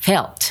I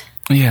felt.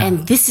 Yeah.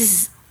 And this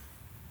is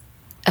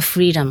a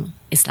freedom,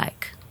 it's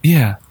like.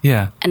 Yeah.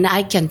 And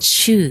I can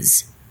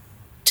choose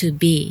to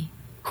be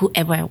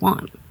whoever I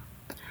want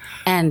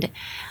and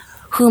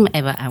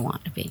whomever I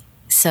want to be.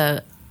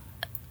 So,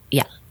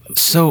 yeah.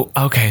 So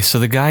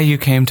the guy you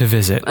came to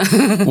visit,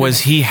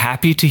 was he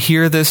happy to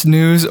hear this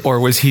news,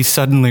 or was he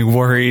suddenly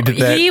worried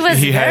that he was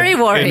very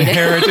worried,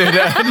 inherited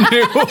a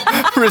new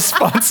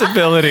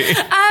responsibility?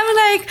 I'm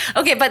like,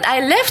 okay, but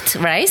I left,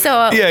 right?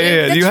 So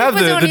yeah. You have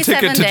the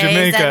ticket to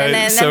Jamaica. And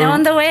then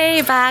on the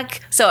way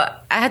back, so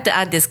I had to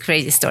add this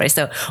crazy story.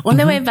 So on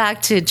the way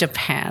back to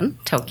Japan,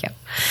 Tokyo,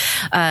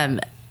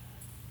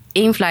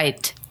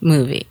 in-flight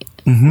movie,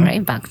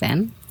 right, back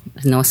then.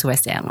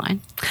 Northwest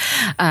Airline.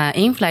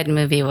 In-flight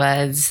movie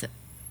was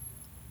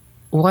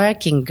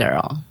Working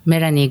Girl,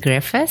 Melanie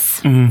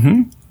Griffith.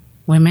 Mm-hmm.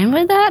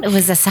 Remember that? It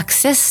was a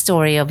success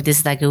story of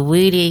this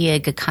really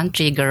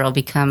country girl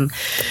become,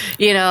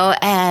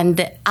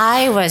 and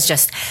I was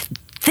just,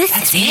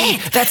 That's me.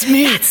 That's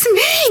me.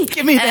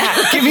 Give me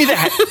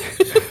that.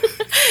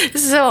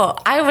 So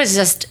I was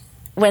just,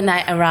 when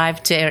I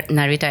arrived to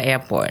Narita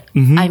Airport,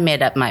 I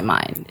made up my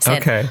mind.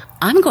 Said, okay.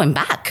 I'm going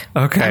back.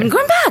 Okay. I'm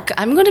going back.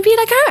 I'm going to be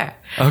like her.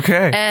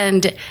 Okay.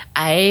 And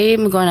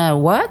I'm going to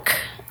work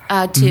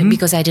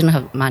because I didn't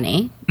have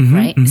money,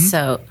 right?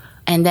 So,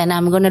 and then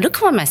I'm going to look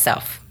for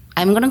myself.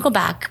 I'm going to go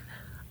back.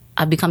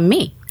 I'll become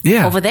me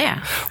over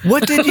there.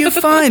 What did you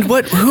find?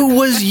 Who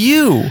was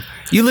you?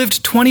 You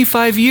lived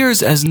 25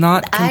 years as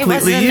not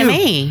completely I wasn't you.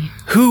 me.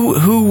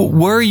 Who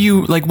were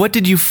you? Like, what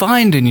did you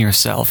find in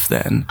yourself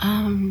then?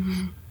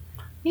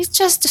 It's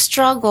just a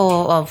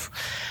struggle of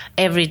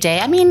every day.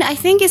 I mean, I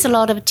think it's a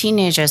lot of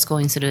teenagers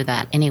going through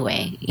that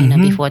anyway. You know,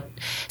 before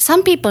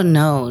some people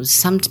know,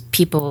 some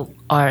people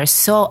are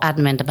so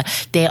adamant about.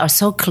 They are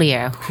so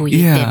clear who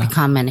they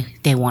become and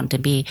they want to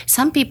be.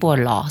 Some people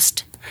are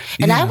lost.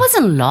 And I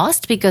wasn't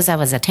lost because I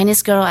was a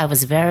tennis girl. I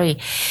was very,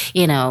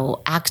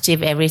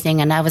 active,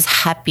 everything. And I was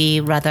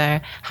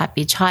rather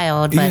happy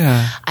child. But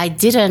I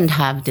didn't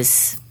have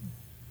this,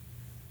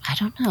 I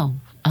don't know.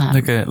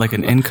 Like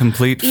an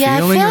incomplete feeling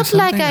I or felt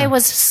something? like I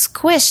was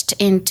squished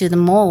into the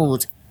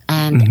mold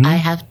and I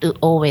have to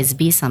always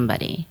be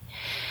somebody.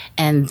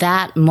 And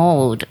that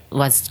mold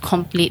was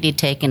completely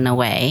taken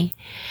away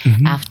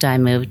after I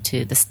moved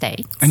to the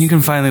States. And you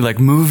can finally like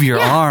move your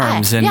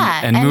arms and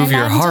move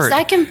your heart.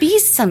 I can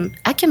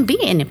be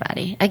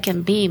anybody. I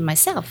can be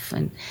myself.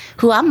 And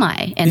who am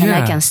I? And then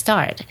I can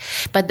start.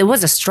 But there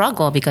was a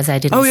struggle because I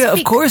didn't speak.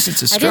 Of course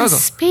it's a struggle. I didn't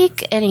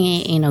speak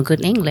any,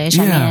 good English.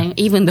 I mean,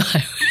 even though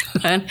I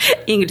learned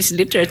English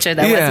literature,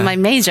 that was my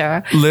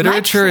major.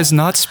 Literature is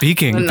not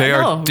speaking. They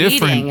are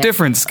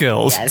different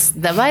skills. Yes.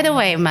 By the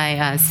way,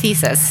 my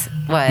thesis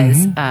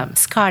was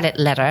Scarlet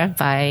Letter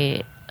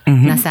by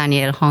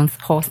Nathaniel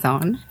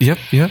Hawthorne. Yep.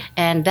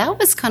 And that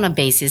was kind of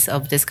basis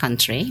of this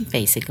country,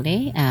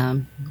 basically.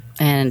 I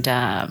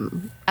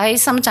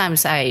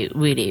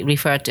really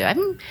refer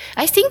to.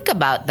 I think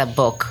about the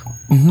book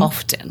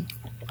often,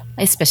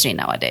 especially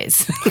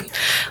nowadays.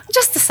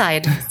 Just a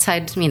side,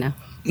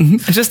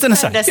 Just an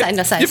aside.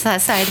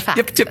 Side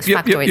fact.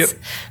 Factoids.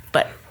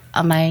 But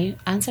am I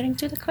answering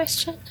to the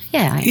question?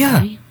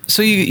 Yeah.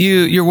 So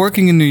you're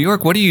working in New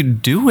York. What are you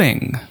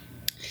doing?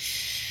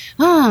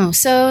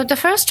 So the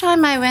first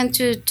time I went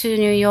to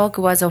New York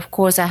was, of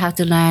course, I have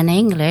to learn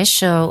English.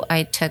 So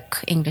I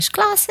took English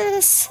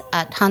classes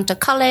at Hunter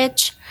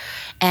College.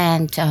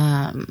 And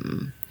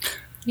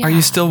Are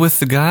you still with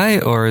the guy,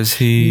 or is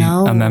he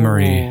a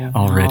memory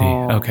already?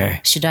 No.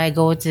 Okay. Should I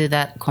go to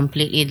that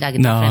completely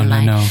different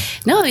line?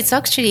 No, it's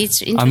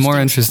interesting. I'm more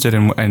interested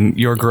in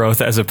your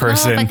growth as a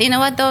person. No, but you know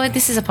what, though?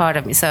 This is a part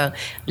of me. So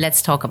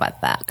let's talk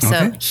about that.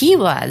 So he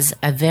was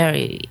a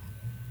very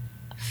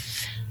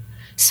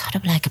sort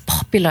of like a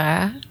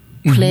popular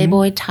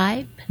playboy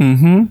type.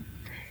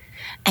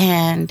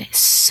 And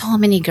so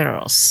many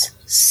girls.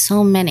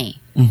 So many.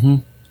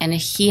 And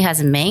he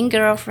has a main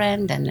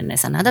girlfriend, and then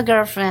there's another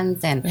girlfriend,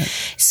 and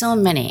so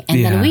many.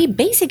 And then we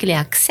basically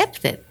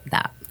accepted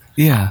that.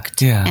 Yeah.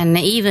 And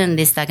even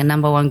this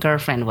number one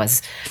girlfriend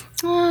was,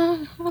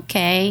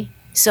 okay.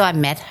 So I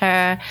met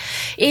her.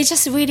 It's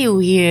just really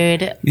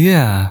weird.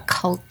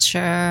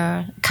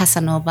 Culture,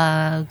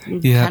 Casanova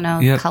kind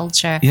of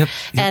culture.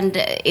 And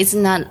it's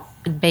not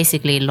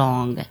basically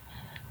long.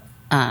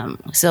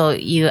 So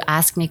you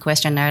asked me a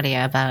question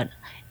earlier about,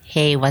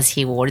 hey, was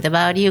he worried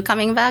about you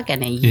coming back?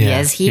 And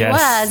yes, he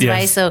was,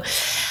 right? So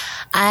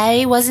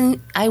I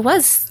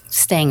was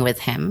staying with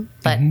him,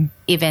 but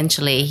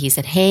eventually he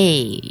said,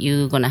 hey,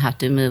 you're going to have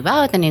to move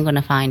out and you're going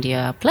to find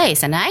your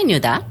place. And I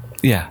knew that.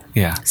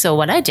 Yeah. So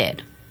what I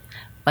did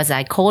was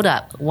I called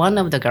up one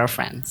of the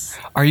girlfriends.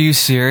 Are you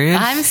serious?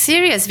 I'm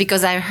serious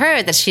because I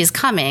heard that she's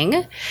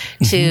coming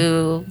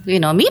to,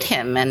 meet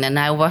him. And then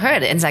I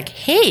overheard it. And it's like,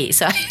 hey.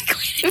 So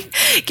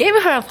I gave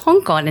her a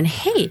phone call and,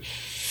 hey,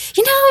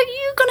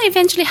 you're going to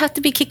eventually have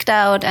to be kicked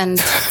out and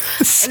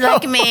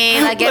like me,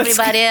 like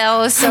everybody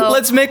else. So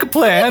let's make a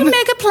plan.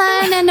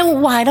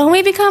 And why don't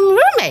we become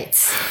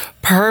roommates?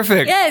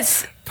 Perfect.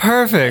 Yes.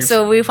 Perfect.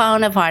 So we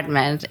found an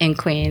apartment in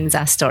Queens,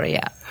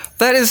 Astoria.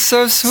 That is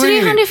so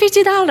sweet.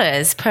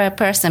 $350 per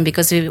person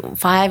because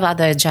 5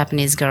 other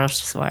Japanese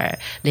girls were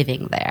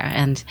living there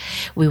and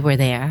we were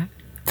there.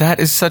 That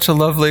is such a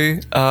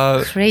lovely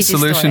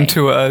solution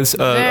to us.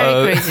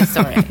 Very crazy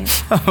story.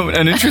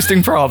 An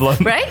interesting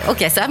problem. Right?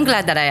 Okay, so I'm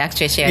glad that I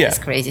actually shared this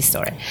crazy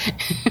story.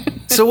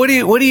 So what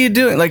are you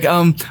doing? Like,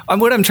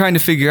 what I'm trying to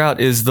figure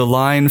out is the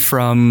line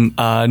from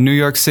New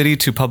York City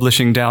to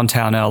publishing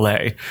downtown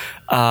LA.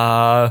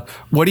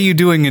 What are you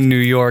doing in New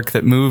York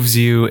that moves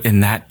you in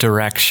that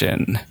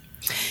direction?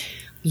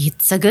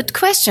 It's a good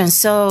question.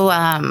 So,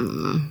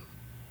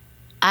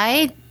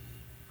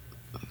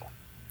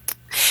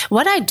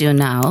 what I do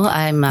now,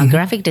 I'm a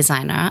graphic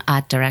designer,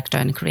 art director,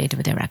 and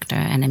creative director,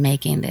 and I'm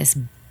making this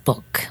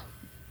book,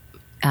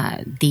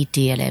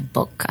 DTLA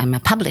book. I'm a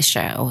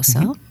publisher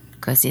also,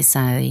 because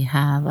I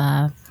have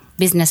a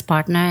business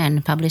partner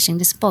and publishing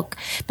this book.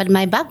 But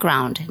my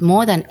background,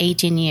 more than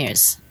 18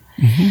 years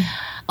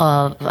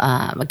of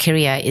a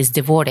career is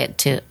devoted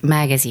to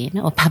magazine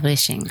or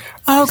publishing.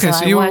 Oh, okay.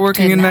 So you were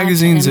working in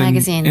magazines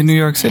in New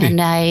York City. And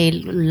I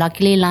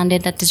luckily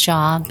landed at the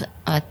job,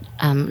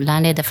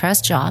 landed the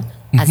first job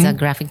as a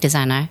graphic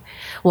designer.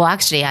 Well,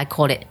 actually, I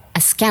call it a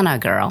scanner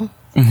girl.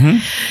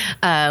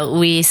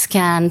 We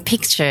scan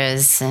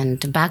pictures,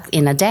 and back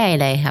in the day,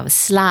 they have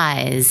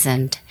slides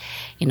and,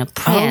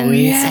 prints. Oh,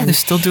 yeah. And they're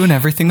still doing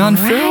everything on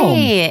film.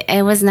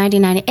 It was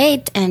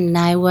 1998, and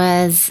I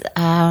was,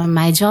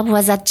 my job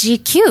was at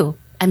GQ.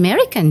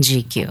 American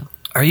GQ.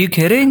 Are you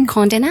kidding?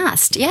 Condé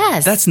Nast,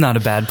 yes. That's not a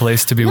bad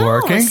place to be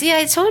working. See,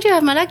 I told you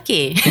I'm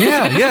lucky.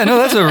 No,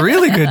 that's a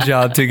really good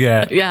job to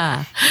get.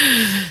 Yeah.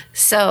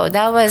 So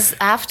that was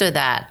after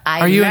that.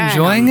 Are you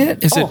enjoying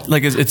it? Is it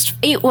like it's?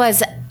 It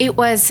was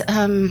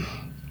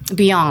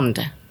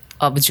beyond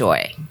of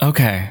joy.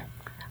 Okay.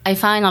 I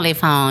finally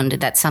found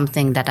that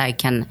something that I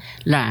can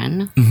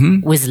learn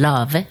with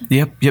love.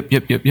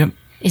 Yep.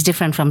 Is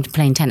different from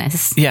playing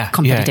tennis.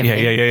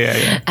 Competitively.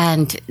 Yeah.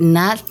 And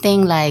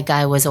nothing like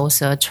I was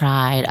also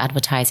tried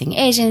advertising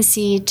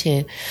agency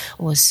to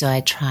also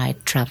I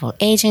tried travel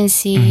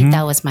agency.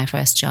 That was my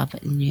first job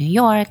in New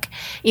York.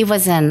 It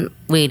wasn't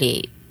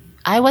really,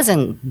 I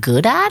wasn't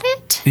good at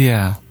it.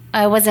 Yeah.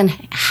 I wasn't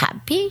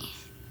happy.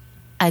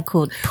 I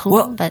could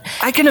pull, but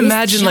I can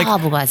imagine this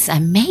job was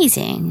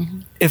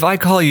amazing. If I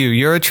call you,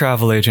 you're a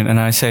travel agent, and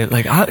I say,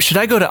 should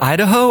I go to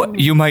Idaho?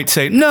 You might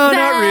say, no,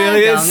 not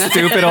really. It's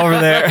stupid over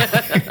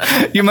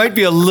there. You might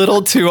be a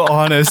little too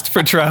honest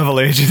for travel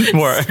agent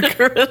work.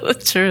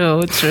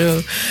 True.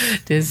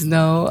 There's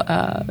no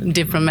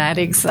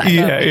diplomatic side.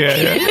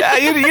 Yeah.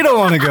 You don't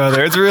want to go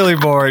there. It's really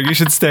boring. You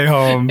should stay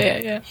home.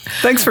 Yeah.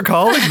 Thanks for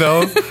calling,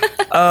 though.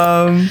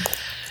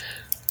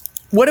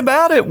 What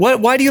about it?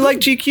 Why do you like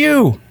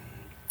GQ?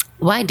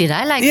 Why did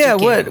I like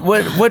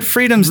GQ? What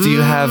freedoms do you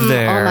have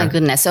there? Oh my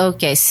goodness.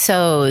 Okay,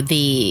 so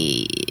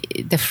the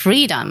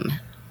freedom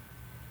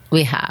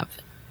we have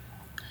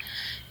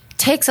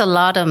takes a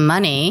lot of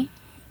money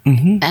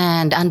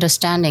and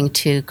understanding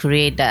to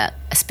create a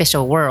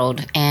special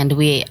world. And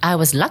I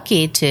was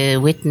lucky to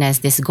witness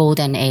this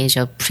golden age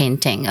of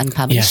printing and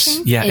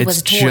publishing. Yes,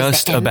 it's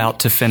just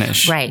about to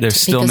finish. Right. They're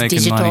still because making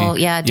digital,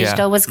 money. Yeah,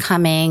 digital was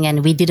coming,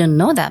 and we didn't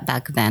know that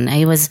back then.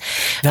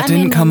 That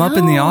didn't come up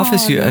in the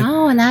office yet.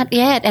 No, not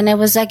yet. And I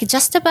was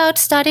just about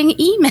starting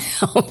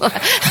email.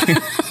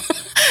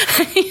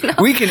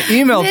 We can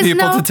email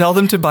people to tell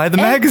them to buy the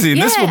magazine.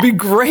 This will be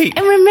great.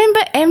 And remember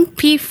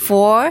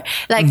MP4?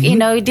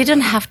 You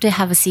didn't have to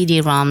have a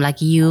CD-ROM.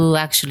 You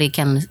actually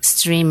can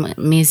stream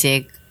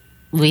music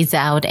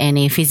without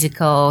any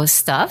physical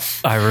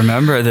stuff. I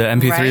remember the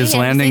MP3 was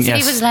landing.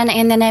 Yes. It was landing,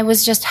 and then it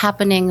was just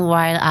happening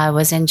while I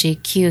was in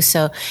GQ.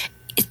 So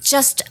it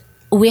just...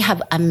 We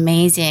have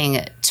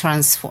amazing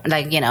transform.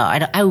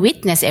 I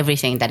witnessed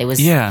everything that it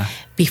was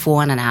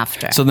before and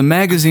after. So the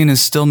magazine is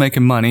still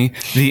making money.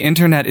 The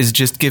internet is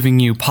just giving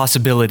you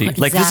possibility.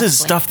 Exactly. This is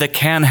stuff that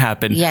can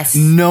happen. Yes.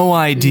 No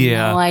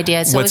idea.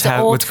 So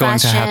what's going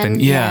to happen.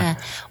 Yeah.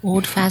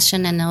 Old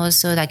fashioned and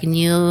also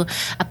new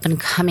up and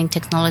coming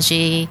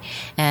technology,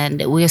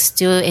 and we're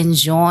still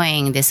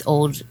enjoying this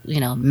old,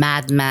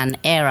 madman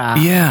era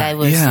that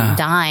was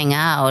dying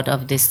out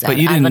of this. But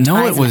you didn't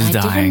know it was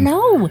dying. I didn't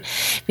know.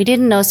 We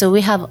didn't know. So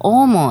we have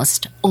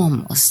almost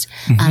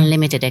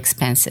unlimited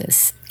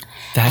expenses.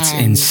 That's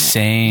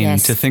insane.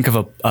 To think of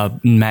a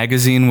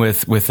magazine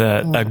with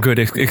a good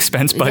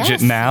expense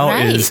budget now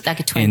is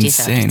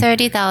insane.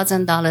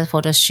 $30,000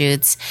 photo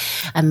shoots,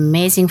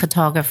 amazing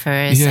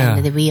photographers,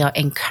 and we are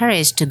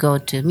encouraged to go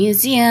to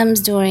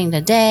museums during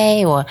the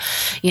day, or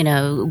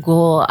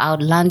go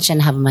out lunch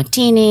and have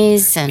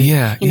martinis and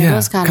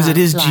those kind of. Because it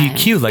is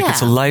GQ,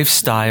 it's a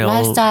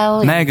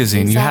lifestyle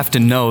magazine. Exactly. You have to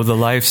know the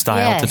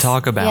lifestyle to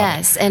talk about.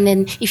 Yes, and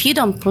then if you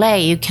don't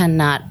play, you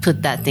cannot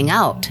put that thing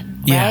out.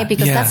 Right?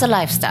 Because that's a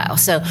lifestyle.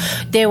 So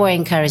they were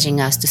encouraging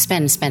us to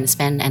spend,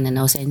 and then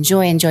also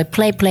enjoy,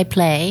 play,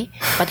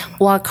 but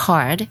work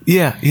hard.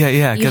 Get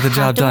the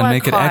job done,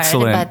 make it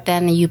excellent. But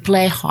then you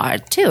play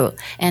hard too.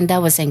 And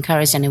that was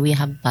encouraged, and we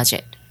have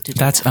budget to do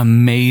That's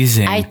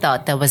amazing. I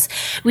thought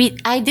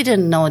I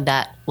didn't know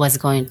that was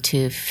going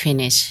to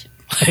finish.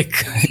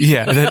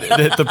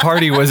 The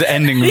party was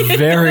ending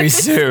very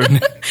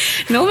soon.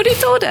 Nobody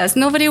told us.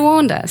 Nobody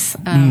warned us.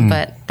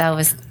 But that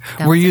was.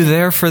 Were you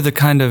there for the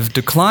kind of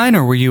decline,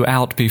 or were you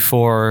out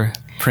before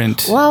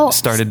print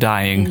started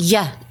dying?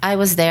 Yeah, I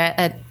was there.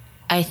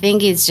 I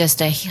think it's just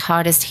the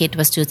hardest hit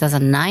was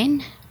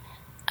 2009.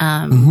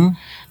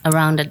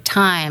 Around the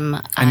time.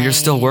 And you're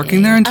still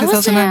working there in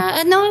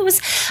 2009? No,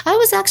 I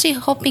was actually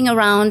hopping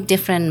around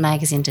different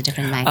magazine to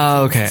different magazines.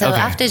 Oh, okay. So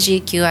after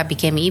GQ, I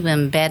became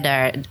even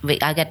better.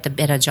 I got the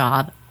better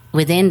job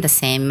within the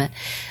same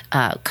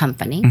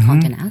company,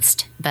 Condé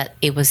Nast, but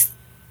it was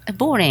a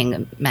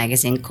boring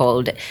magazine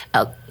called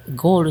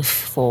Golf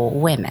for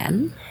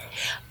Women.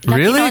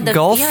 Really?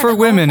 Golf for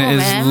Women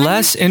is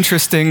less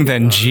interesting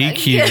than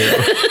GQ.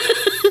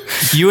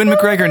 Ewan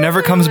McGregor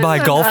never comes by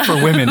Golf for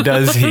Women,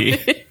 does he?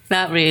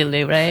 Not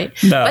really, right?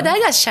 No. But I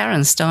got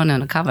Sharon Stone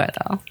on the cover,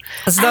 though.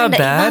 That's not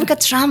bad. Ivanka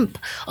Trump.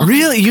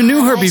 Really? You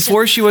knew her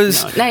before she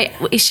was... No,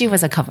 she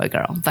was a cover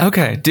girl. But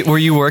okay. Were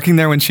you working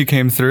there when she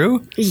came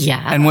through?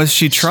 Yeah. And was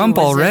she Trump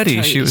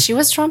already? She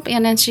was Trump,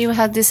 and then she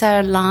had this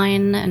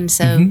line. And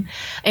so,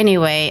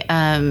 anyway...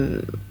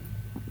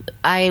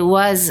 I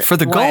was... For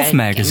the Golf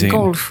magazine?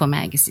 Golf for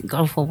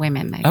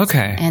Women magazine.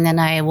 Okay. And then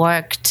I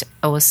worked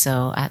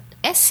also at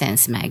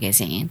Essence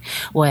magazine,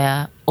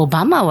 where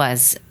Obama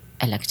was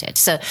elected.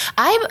 So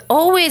I'm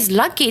always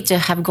lucky to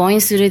have going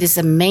through these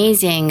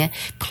amazing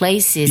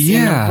places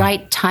in the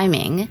right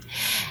timing.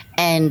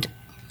 And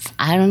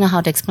I don't know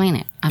how to explain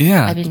it.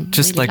 I've been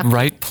just really like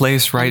right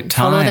place, right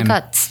time. Follow the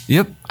guts.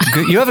 Yep.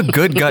 Good. You have a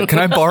good gut. Can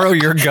I borrow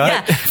your gut?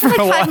 Yeah, for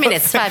like 5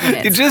 minutes. 5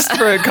 minutes. Just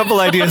for a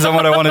couple ideas on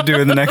what I want to do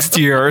in the next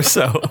year or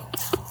so.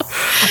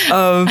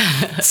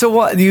 So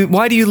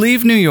why do you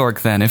leave New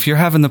York then? If you're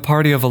having the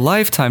party of a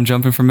lifetime,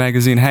 jumping from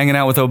magazine, hanging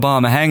out with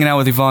Obama, hanging out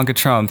with Ivanka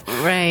Trump,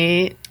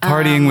 right?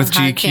 Partying with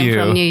GQ. I came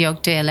from New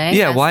York to LA.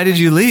 Yeah, why did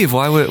you leave?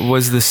 Why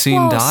was the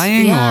scene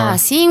dying? Yeah,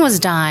 scene was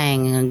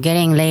dying,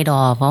 getting laid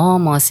off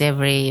almost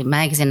every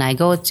magazine I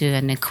go to,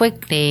 and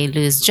quickly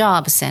lose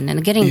jobs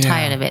and getting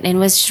tired of it. And it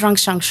was shrunk.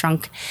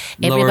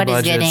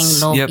 Everybody's getting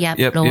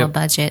lower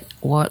budget,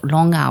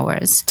 long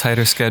hours,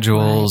 tighter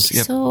schedules. Right.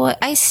 Yep. So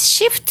I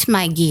shift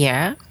my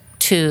gear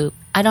to,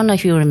 I don't know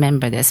if you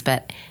remember this,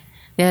 but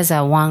there's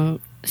one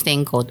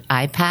thing called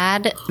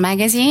iPad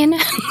magazine.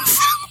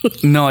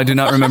 No, I do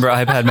not remember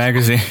iPad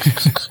magazine.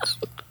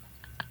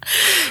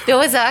 There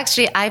was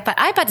actually iPad.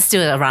 iPad is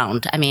still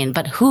around. I mean,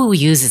 but who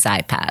uses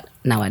iPad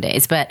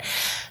nowadays? But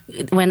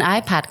when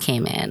iPad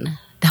came in,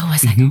 that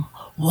was like,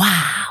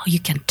 wow, you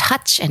can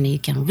touch and you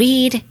can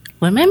read.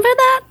 Remember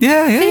that?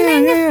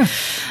 Yeah.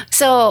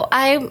 So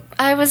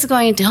I was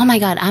going to, oh my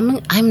God,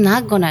 I'm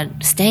not gonna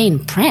stay in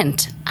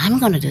print. I'm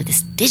gonna do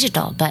this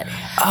digital. But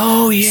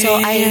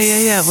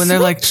when they're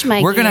like,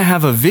 we're gonna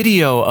have a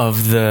video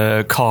of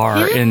the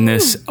car in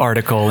this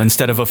article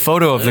instead of a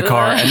photo of the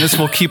car, and this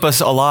will keep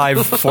us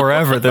alive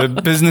forever. The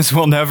business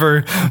will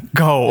never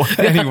go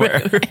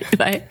anywhere.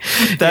 Right.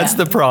 That's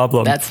the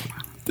problem.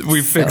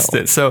 We fixed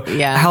it. So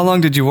how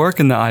long did you work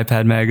in the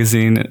iPad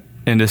magazine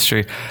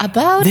industry?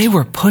 They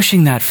were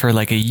pushing that for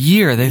like a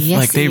year.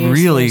 They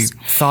really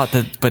thought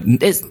that, but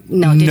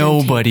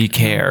nobody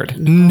cared.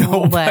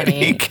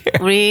 Nobody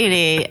cared.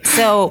 Really.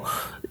 So,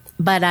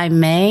 but I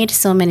made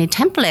so many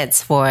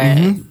templates for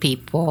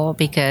people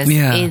because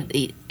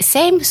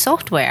same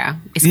software.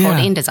 It's called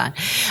InDesign.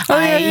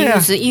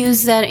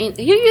 Use that.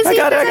 You use I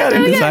got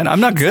InDesign. I'm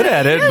not good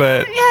at it,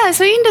 but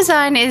so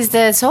InDesign is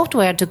the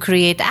software to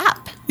create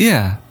app.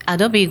 Yeah.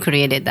 Adobe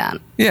created that.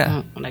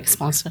 Yeah. Like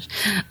sponsors.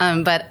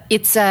 But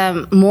it's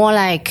more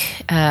like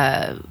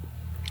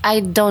I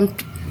don't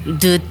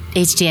do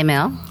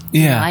HTML.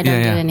 Yeah. I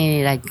don't do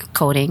any like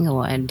coding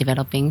or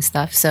developing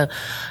stuff. So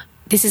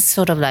this is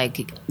sort of like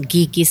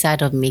geeky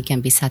side of me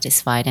can be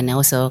satisfied and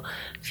also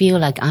feel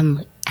like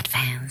I'm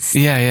advanced.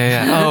 Yeah.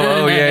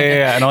 Oh,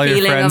 yeah. And all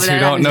your friends who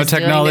don't know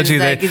technology,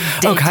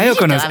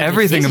 Kayoko knows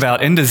everything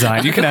about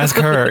InDesign. You can ask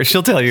her.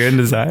 She'll tell you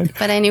InDesign.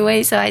 But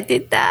anyway, so I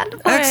did that.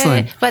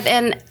 Excellent. But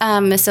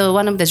then, so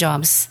one of the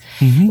jobs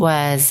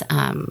was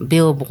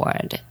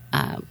Billboard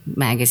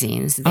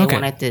magazines. They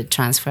wanted to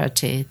transfer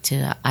to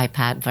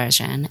iPad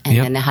version. And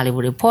then the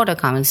Hollywood Reporter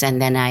comes,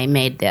 and then I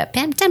made the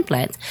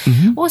template.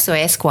 Also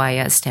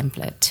Esquire's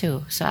template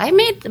too. So I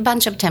made a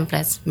bunch of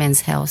templates,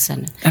 Men's Health.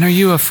 And are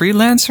you a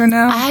freelancer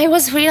now? I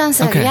was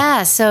freelancer,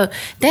 yeah. So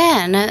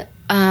then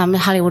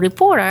Hollywood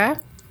Reporter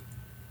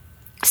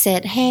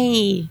said,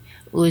 hey,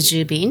 would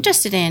you be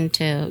interested in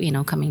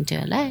coming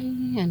to LA?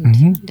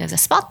 And there's a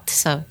spot.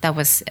 So that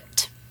was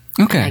it.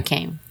 Okay. And I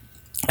came.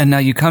 And now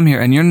you come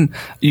here, and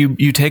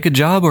you take a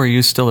job, or are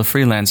you still a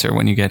freelancer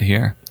when you get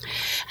here?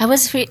 I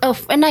was free. Oh,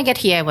 when I get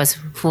here, I was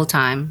full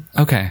time.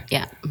 Okay.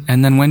 Yeah.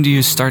 And then when do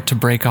you start to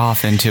break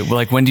off into,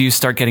 like, when do you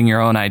start getting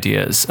your own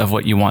ideas of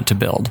what you want to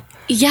build?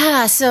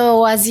 Yeah.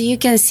 So as you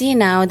can see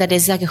now, that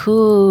is like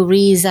who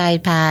reads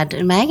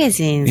iPad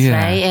magazines,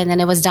 right? And then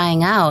it was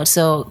dying out.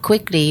 So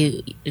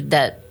quickly,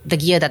 the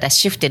gear that I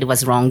shifted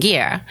was wrong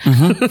gear.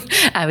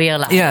 I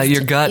realized. Yeah,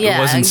 your gut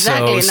wasn't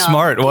so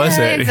smart, was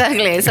it?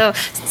 Exactly. So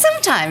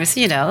sometimes,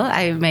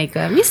 I make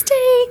a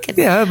mistake.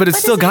 Yeah, but it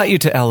still got you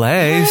to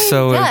LA.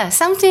 So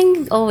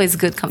something always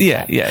good comes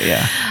up.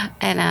 Yeah.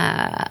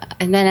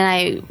 And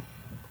then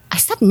I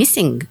started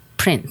missing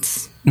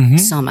prints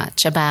so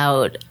much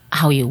about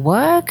how you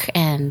work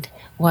and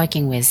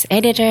working with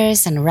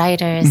editors and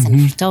writers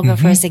and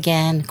photographers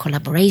again,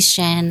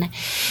 collaboration.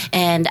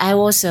 And I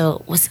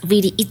also was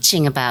really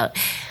itching about,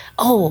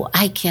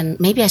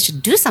 maybe I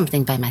should do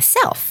something by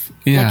myself.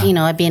 Yeah. Like,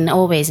 I've been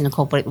always in the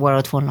corporate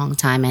world for a long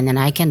time, and then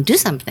I can do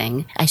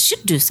something. I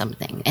should do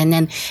something. And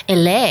then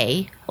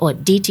LA or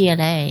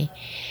DTLA,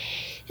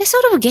 it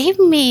sort of gave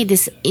me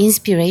this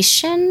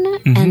inspiration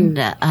and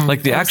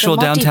like the actual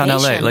downtown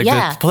LA, like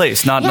the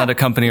place, not a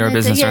company or a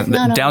business.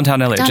 Downtown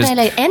LA, downtown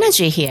LA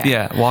energy here.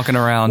 Yeah, walking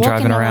around,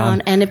 driving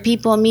around, and the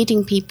people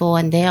meeting people,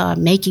 and they are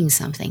making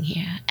something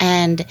here.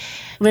 And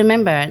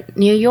remember,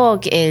 New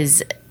York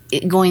is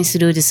going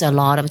through a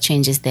lot of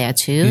changes there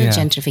too.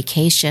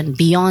 Gentrification,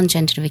 beyond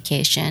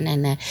gentrification,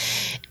 and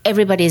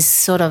everybody's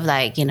sort of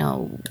like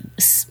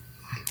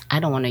I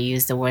don't want to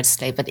use the word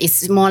slave, but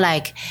it's more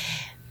like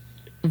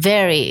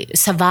very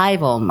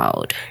survival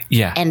mode.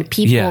 Yeah. And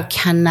people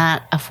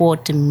cannot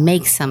afford to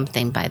make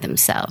something by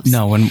themselves.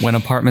 No, when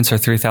apartments are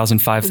 $3,000,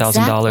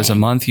 $5,000 a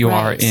month, you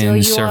are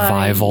in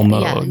survival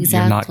mode. Yeah, exactly.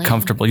 You're not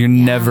comfortable. You're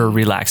never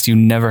relaxed. You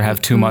never have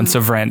 2 months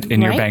of rent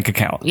in your bank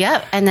account.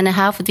 Yeah. And then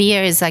half of the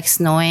year is like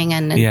snowing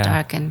and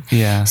dark. And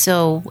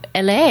so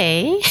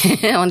LA,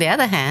 on the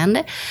other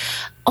hand,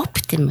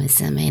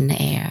 optimism in the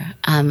air.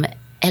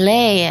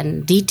 LA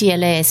and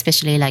DTLA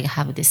especially like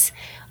have this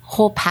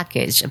whole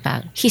package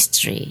about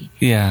history,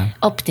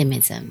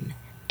 optimism,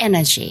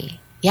 energy,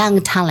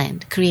 young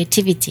talent,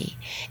 creativity.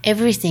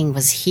 Everything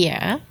was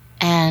here.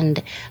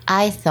 And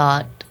I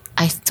thought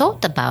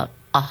about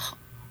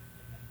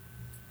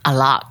a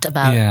lot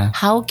about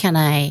how can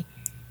I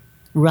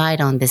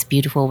ride on this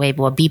beautiful wave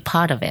or be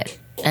part of it.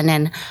 And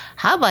then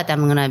how about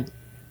I'm going to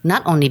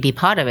not only be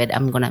part of it,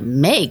 I'm going to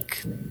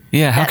make.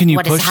 Yeah, how can you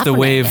push the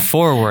wave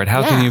forward?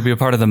 How can you be a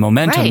part of the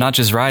momentum, not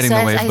just riding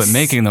the wave, but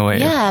making the wave?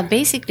 Yeah,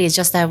 basically it's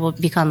just I will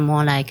become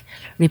more like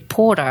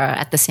reporter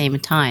at the same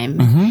time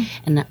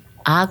and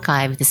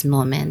archive this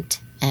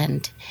moment.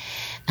 And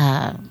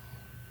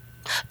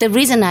the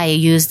reason I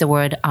use the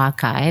word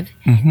archive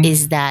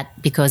is that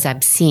because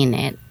I've seen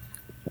it.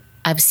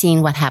 I've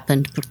seen what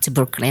happened to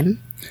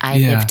Brooklyn. I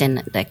lived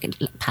in like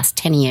the past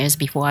 10 years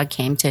before I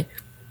came to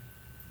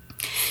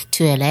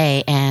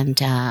LA, and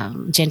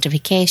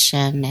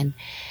gentrification and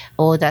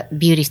all that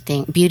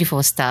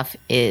beautiful stuff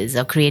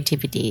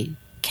creativity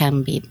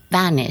can be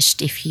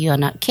vanished if you are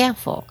not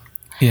careful.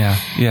 Yeah.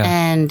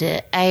 And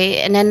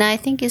then I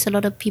think it's a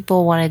lot of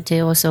people wanted to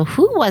also,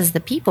 who was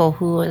the people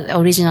who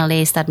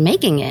originally started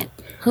making it?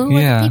 Who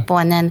were the people?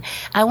 And then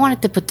I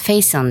wanted to put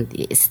face on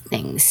these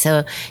things.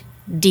 So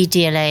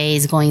DTLA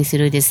is going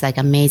through this like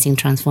amazing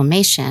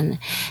transformation,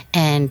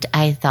 and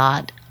I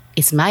thought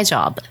it's my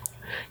job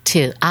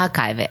to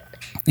archive it,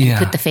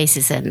 put the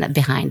faces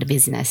behind the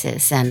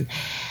businesses and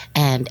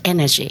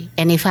energy.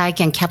 And if I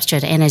can capture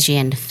the energy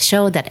and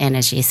show that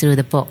energy through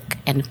the book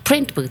and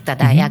print book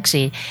that I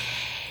actually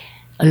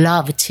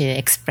love to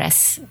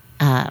express,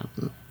 I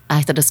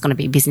thought it's going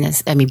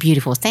to be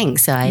beautiful thing.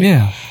 So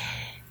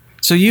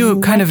So you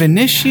kind of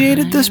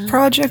initiated this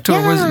project,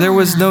 or there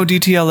was no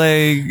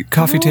DTLA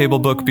coffee table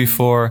book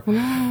before?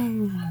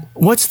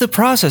 What's the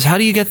process? How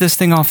do you get this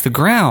thing off the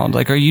ground?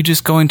 Like, are you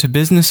just going to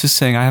businesses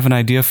saying, I have an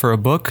idea for a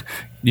book,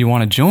 you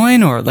want to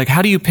join? Or like,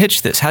 how do you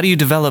pitch this? How do you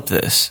develop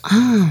this?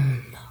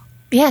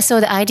 So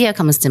the idea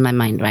comes to my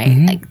mind,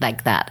 right?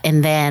 Like that.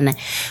 And then,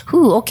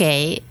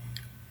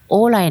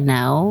 all I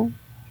know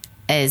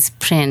is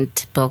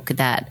print book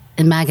that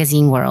in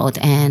magazine world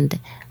and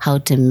how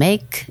to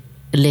make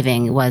a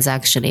living was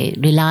actually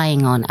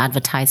relying on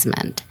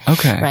advertisement.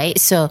 Okay. Right?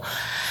 So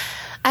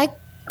I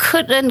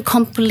couldn't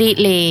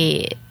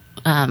completely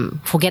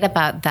forget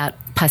about that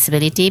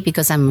possibility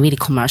because I'm really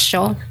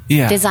commercial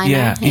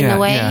designer in a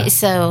way. Yeah.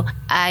 So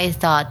I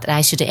thought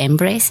I should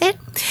embrace it.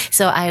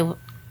 So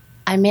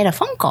I made a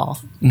phone call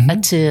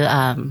to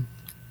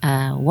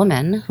a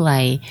woman who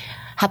I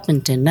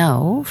happen to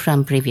know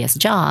from previous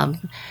job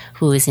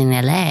who is in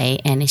LA,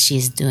 and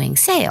she's doing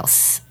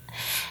sales.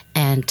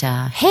 And,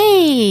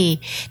 hey,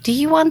 do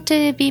you want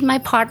to be my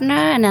partner?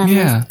 And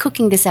I'm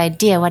cooking this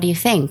idea. What do you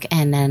think?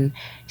 And then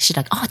she's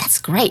like, oh, that's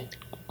great.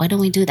 Why don't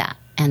we do that?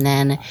 And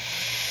then,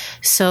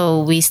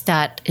 so we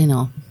start,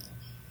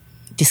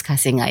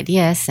 discussing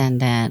ideas. And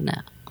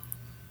then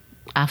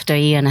after a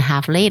year and a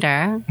half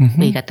later,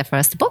 we got the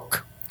first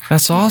book.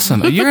 That's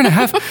awesome. A year and a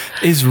half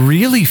is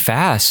really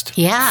fast.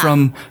 Yeah.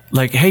 From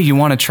like, hey, you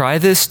want to try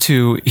this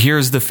to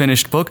here's the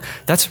finished book.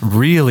 That's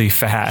really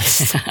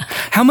fast.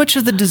 How much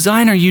of the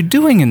design are you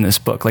doing in this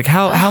book? Like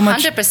how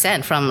much?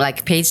 100% from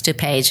like page to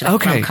page. Like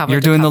okay.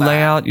 You're doing the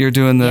layout. You're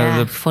doing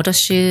the photo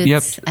shoots.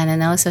 Yep. And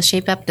then also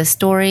shape up the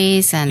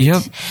stories and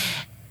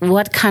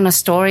what kind of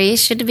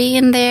stories should be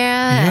in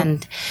there.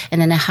 Yep.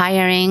 And then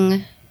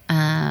hiring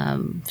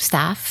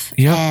staff.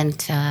 Yep.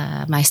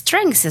 And my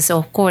strengths is,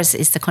 of course,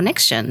 is the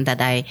connection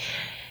that I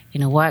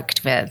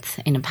worked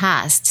with in the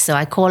past. So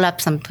I call up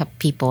some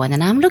people, and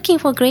then I'm looking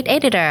for a great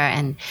editor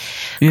and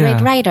great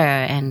writer.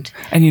 And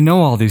you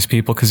know all these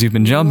people because you've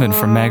been jumping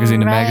from magazine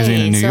to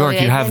magazine in New York.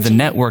 You have the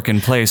network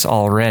in place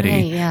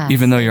already.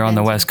 Even though you're on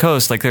the West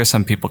Coast, like there's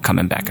some people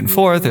coming back and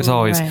forth. There's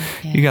always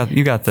you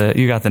got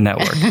the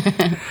network.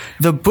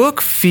 The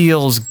book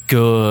feels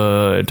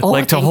good.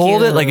 Like to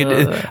hold it, like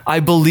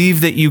I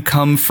believe that you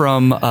come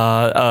from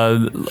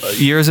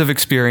years of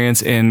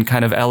experience in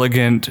kind of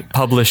elegant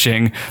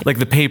publishing. Like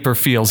the paper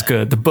feels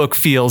good. The book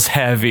feels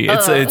heavy.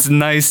 It's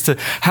nice to.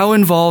 How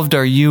involved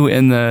are you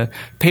in the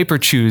paper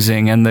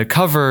choosing and the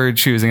cover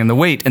choosing and the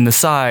weight and the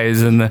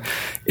size and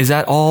is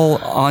that all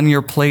on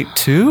your plate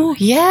too?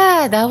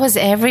 Yeah, that was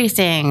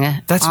everything.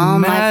 That's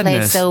on madness. My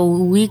plate. So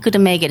we could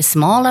make it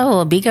smaller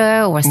or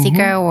bigger or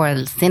thicker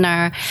or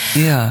thinner.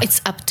 Yeah,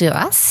 it's up to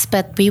us.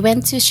 But we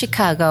went to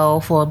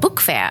Chicago for a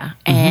book fair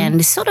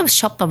and sort of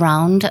shop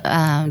around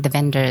the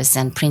vendors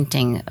and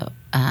printing.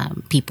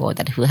 People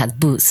who had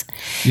booths.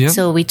 Yep.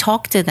 So we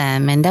talked to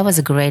them, and that was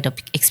a great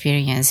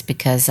experience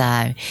because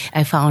I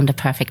found a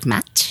perfect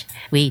match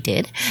we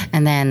did.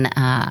 And then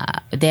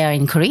they're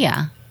in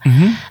Korea.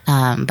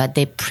 But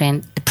they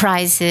print the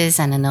prices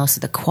and then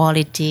also the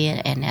quality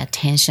and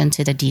attention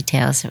to the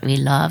details that we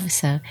love.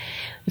 So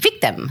we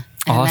picked them.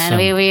 And awesome.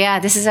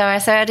 then this is our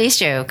third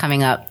issue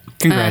coming up.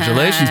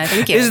 Congratulations.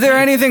 Thank you. Is there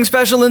anything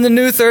special in the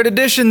new third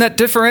edition that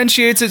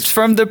differentiates it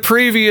from the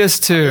previous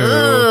two?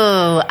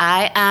 Ooh,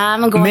 I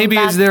am going Maybe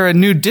back. Is there a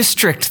new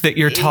district that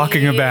you're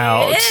talking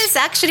about? It's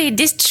actually a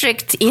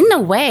district in a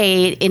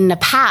way in the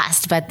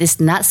past, but this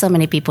not so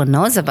many people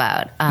knows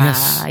about.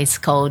 Yes. It's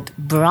called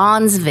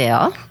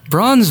Bronzeville.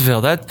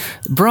 Bronzeville.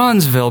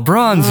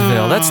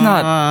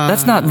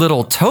 That's not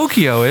Little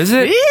Tokyo, is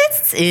it?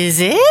 Is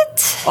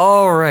it?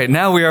 All right,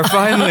 now we are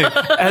finally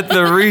at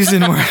the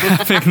reason we're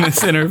having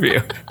this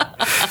interview.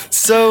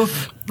 So,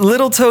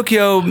 Little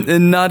Tokyo,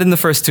 not in the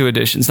first two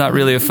editions, not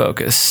really a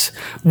focus.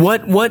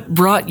 What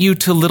brought you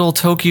to Little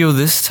Tokyo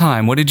this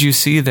time? What did you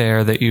see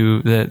there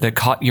that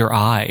caught your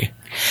eye?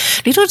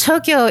 Little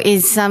Tokyo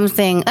is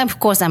something. Of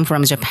course, I'm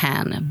from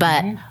Japan,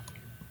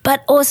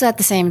 but also at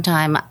the same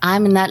time,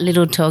 I'm not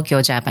Little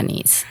Tokyo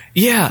Japanese.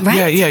 Yeah,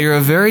 right? yeah. You're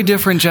a very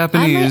different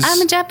Japanese.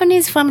 I'm a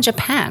Japanese from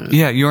Japan.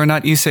 Yeah, you are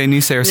not Issei,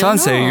 Nisei, or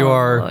Sansei. You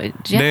are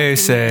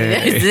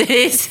Deisei.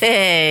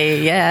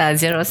 Deisei, yeah,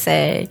 zero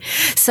sei.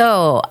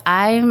 So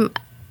I'm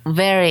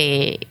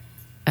very.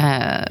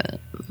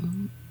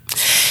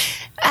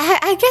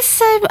 I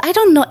guess I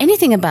don't know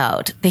anything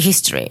about the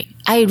history.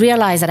 I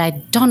realize that I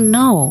don't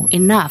know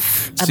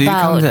enough about. So you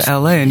come to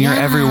LA and you're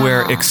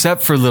everywhere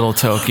except for Little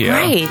Tokyo.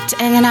 Right.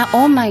 And then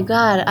oh my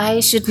God, I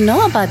should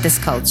know about this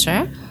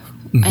culture.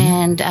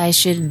 And I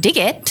should dig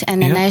it.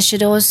 And then I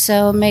should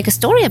also make a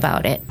story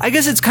about it. I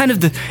guess it's kind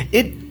of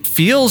it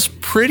feels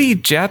pretty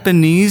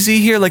Japanesey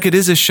here. Like it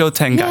is a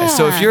Shotengai. Yeah.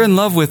 So if you're in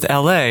love with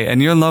LA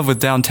and you're in love with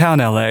downtown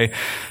LA,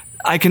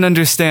 I can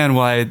understand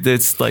why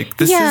it's like,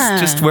 this is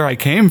just where I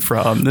came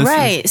from.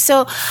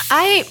 So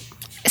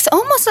it's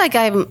almost like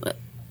I'm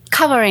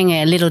covering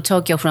a Little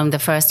Tokyo from the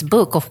first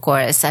book, of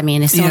course. I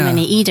mean, there's so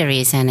many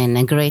eateries and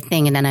a great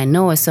thing. And then I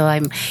know, so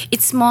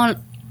it's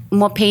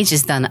more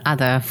pages than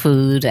other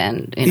food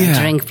and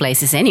drink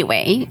places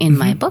anyway in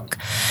my book.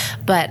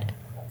 But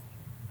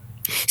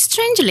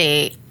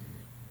strangely,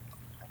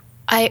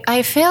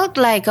 I felt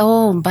like,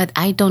 but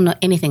I don't know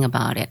anything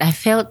about it. I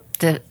felt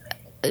the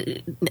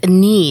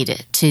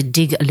need to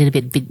dig a little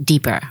bit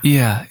deeper.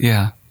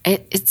 Yeah.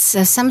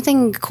 It's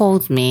something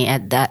called me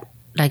at that.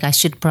 Like I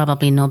should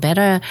probably know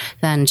better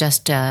than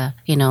just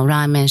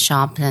ramen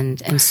shop and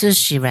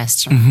sushi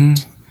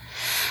restaurant.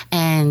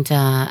 And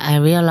I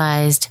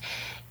realized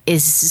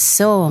is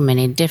so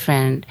many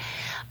different.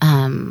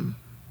 The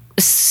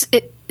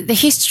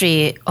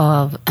history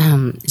of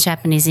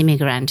Japanese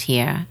immigrant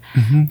here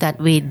that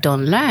we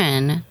don't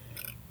learn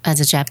as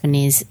a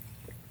Japanese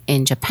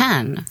in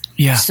Japan.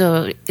 Yeah.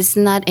 So it's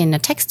not in a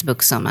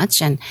textbook so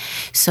much. And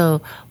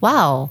so,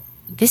 wow,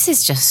 this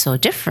is just so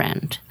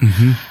different.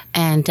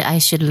 And I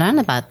should learn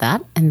about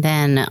that. And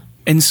then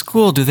in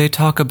school, do they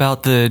talk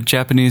about the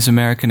Japanese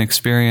American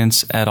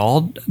experience at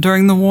all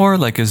during the war?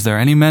 Like, is there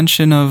any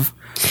mention of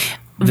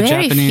the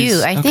very Japanese?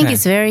 Few. I think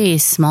it's very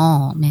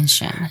small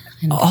mention.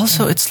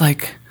 Also, it's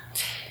like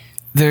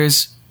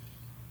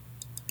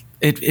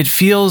it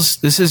feels,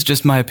 this is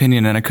just my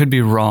opinion and I could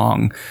be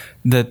wrong,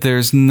 that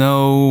there's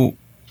no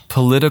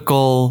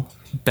political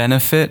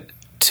benefit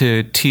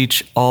to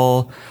teach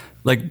all,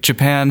 like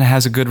Japan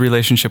has a good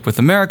relationship with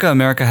America,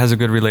 America has a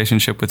good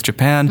relationship with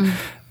Japan.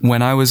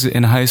 When I was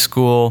in high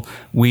school,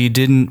 we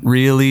didn't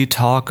really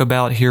talk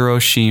about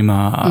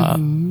Hiroshima.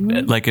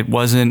 Like it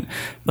wasn't,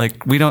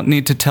 like we don't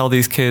need to tell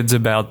these kids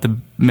about the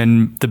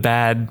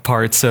bad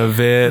parts of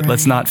it. Right.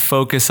 Let's not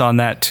focus on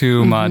that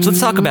too much. Let's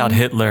talk about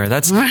Hitler.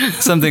 That's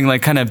something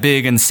like kind of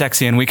big and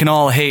sexy, and we can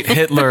all hate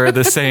Hitler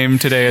the same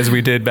today as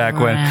we did back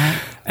when.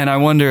 And I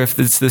wonder if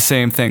it's the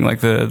same thing,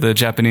 like the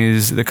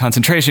Japanese, the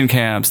concentration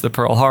camps, the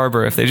Pearl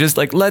Harbor, if they just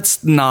like,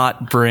 let's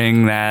not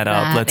bring that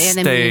up. Let's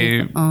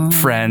stay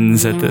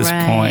friends at this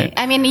point.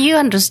 I mean, you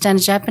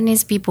understand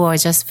Japanese people are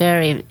just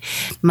very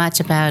much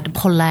about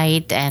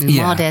polite and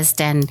modest,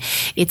 and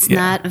it's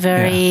not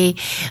very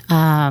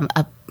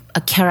a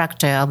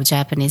character of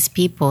Japanese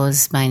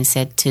people's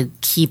mindset to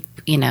keep,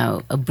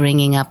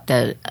 bringing up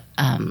the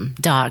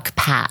dark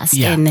past.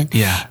 And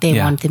they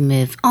want to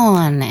move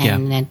on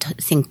and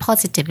think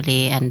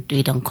positively, and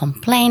we don't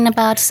complain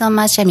about so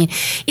much. I mean,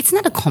 it's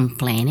not a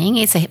complaining,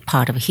 it's a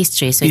part of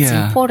history. So it's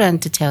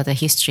important to tell the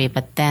history,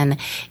 but then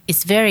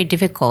it's very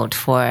difficult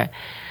for,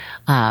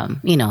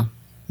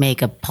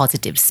 make a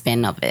positive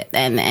spin of it.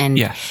 And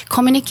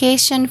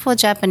communication for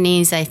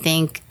Japanese, I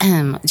think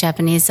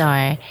Japanese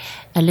are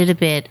a little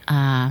bit,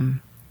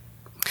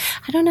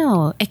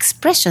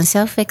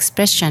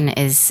 self-expression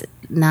is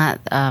not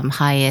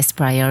highest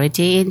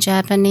priority in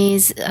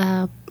Japanese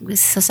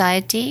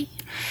society.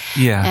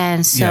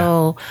 And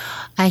so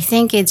I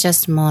think it's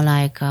just more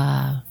like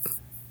a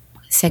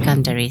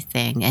secondary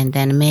thing. And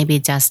then maybe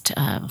just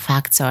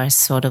facts are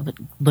sort of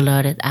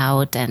blurted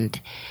out and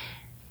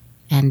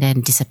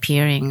then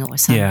disappearing or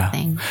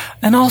something.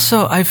 And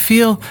also, I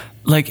feel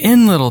like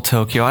in Little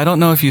Tokyo, I don't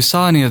know if you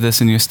saw any of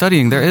this in your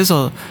studying, there is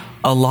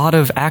a lot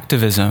of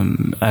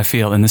activism, I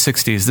feel, in the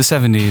 60s, the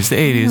 70s, the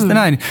 80s, the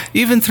 90s,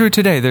 even through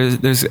today.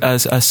 There's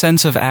a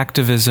sense of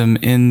activism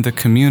in the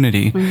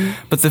community.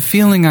 But the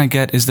feeling I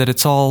get is that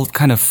it's all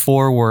kind of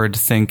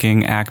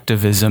forward-thinking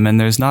activism, and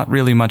there's not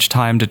really much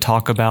time to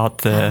talk about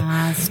the...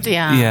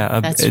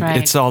 that's right.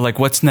 It's all like,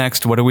 what's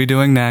next? What are we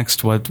doing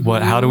next?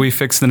 How do we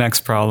fix the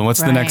next problem?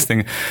 What's the next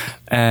thing?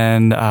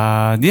 And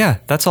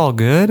that's all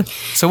good.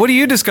 So what do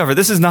you discover?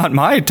 This is not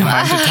my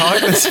time to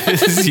talk. This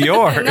is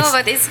yours. No,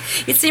 but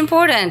it's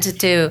important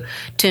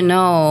to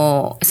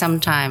know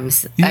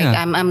sometimes.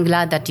 Yeah. I'm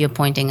glad that you're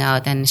pointing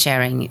out and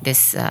sharing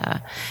this,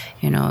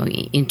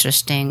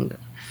 interesting,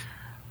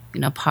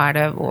 part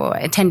of or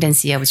a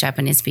tendency of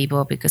Japanese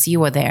people, because you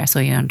were there, so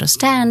you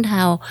understand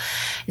how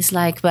it's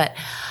like. But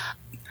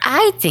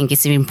I think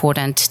it's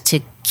important to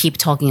keep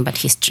talking about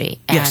history.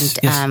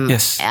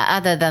 Yes.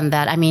 Other than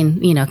that,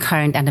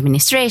 current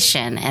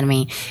administration,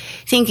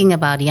 thinking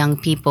about young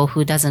people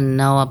who doesn't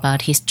know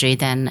about history,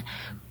 then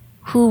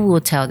who will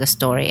tell the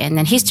story? And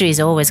then history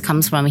always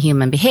comes from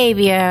human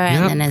behavior,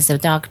 and then there's the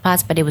dark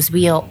past, but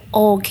we are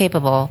all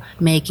capable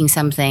making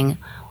something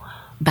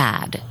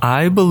bad.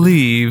 I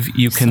believe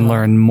you can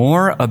learn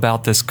more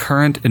about this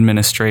current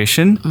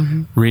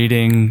administration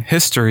reading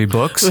history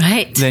books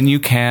than you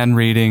can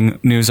reading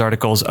news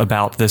articles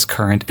about this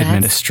current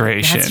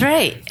administration. That's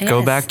right.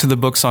 Go back to the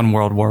books on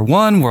World War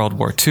I, World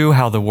War II,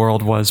 how the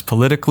world was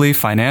politically,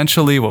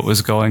 financially, what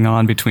was going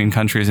on between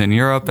countries in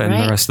Europe and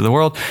the rest of the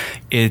world.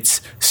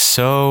 It's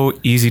so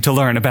easy to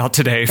learn about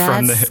today.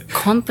 That's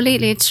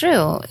completely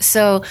true.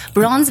 So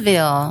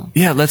Bronzeville.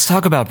 Yeah, let's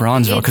talk about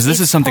Bronzeville, because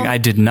this is something I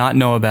did not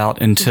know about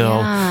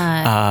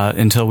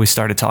until we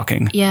started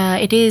talking. Yeah,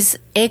 it is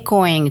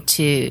echoing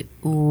to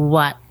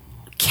what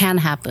can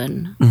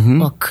happen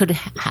or could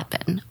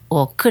happen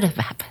or could have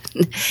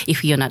happened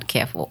if you're not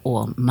careful,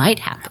 or might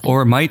happen.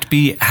 Or might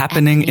be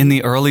happening in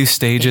the early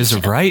stages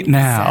right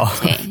now.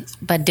 Exactly.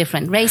 But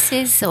different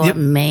races, or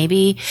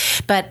maybe,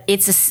 but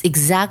it's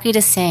exactly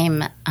the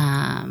same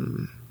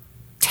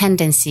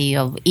tendency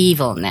of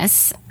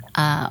evilness,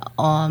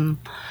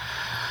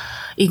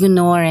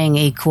 ignoring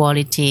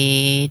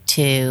equality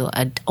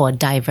or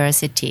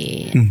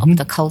diversity of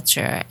the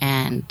culture,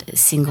 and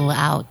single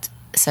out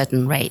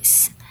certain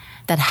race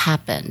that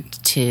happened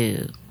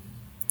to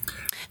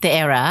the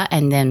era.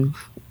 And then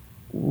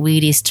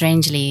really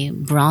strangely,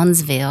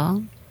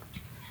 Bronzeville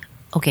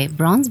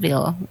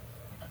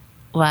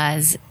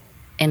was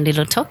in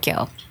Little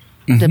Tokyo.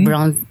 The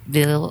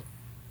Bronzeville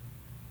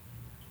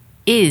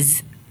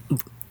is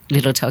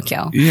Little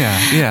Tokyo.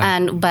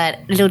 But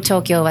Little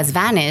Tokyo was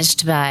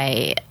vanished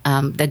by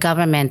the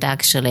government,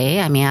 actually.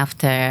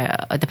 After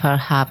the Pearl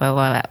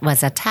Harbor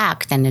was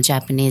attacked, and the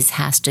Japanese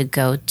has to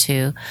go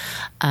to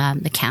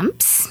the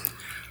camps.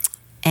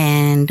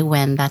 And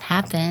when that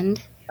happened,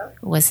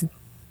 it's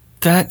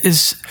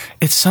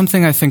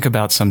something I think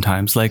about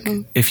sometimes. Like,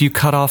 if you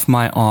cut off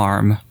my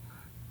arm,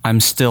 I'm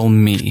still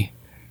me.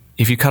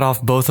 If you cut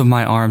off both of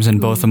my arms and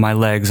both of my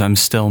legs, I'm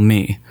still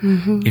me.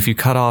 If you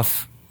cut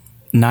off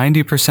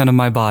 90% of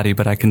my body,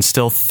 but I can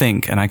still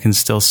think and I can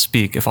still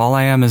speak. If all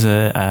I am is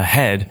a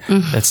head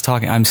that's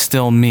talking, I'm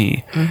still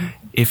me.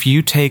 If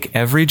you take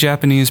every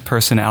Japanese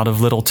person out of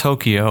Little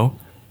Tokyo,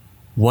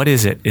 what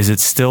is it? Is it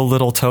still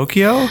Little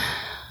Tokyo?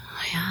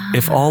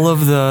 If all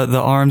of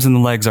the arms and the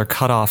legs are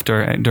cut off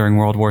during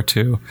World War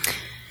II,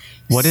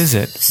 what is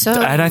it?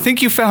 And I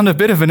think you found a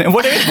bit of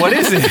what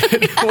is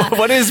it?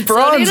 What is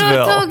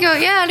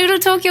Bronzeville? Little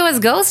Tokyo was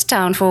ghost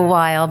town for a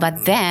while,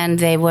 but then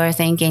they were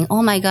thinking,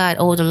 oh my God,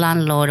 all the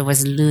landlord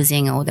was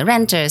losing all the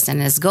renters,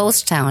 and it's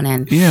ghost town.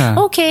 And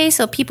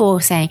so people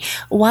were saying,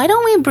 why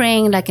don't we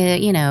bring like a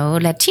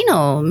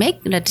Latino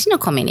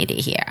community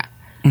here?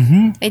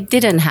 It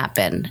didn't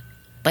happen.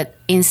 But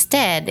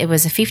instead, it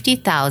was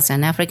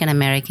 50,000 African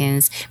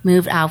Americans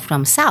moved out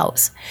from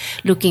South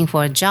looking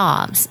for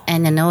jobs.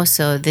 And then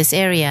also this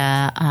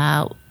area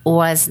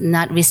was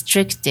not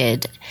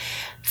restricted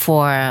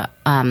for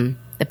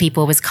the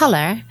people with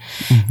color.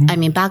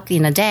 Back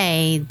in the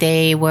day,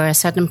 there were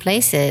certain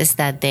places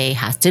that they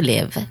had to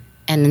live.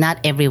 And not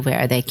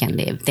everywhere they could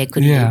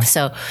live.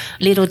 So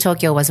Little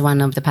Tokyo was one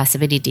of the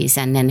possibilities.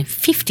 And then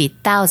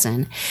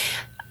 50,000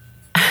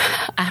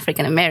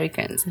 African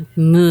Americans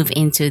move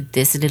into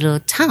this little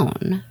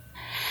town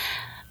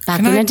back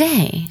in the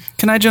day.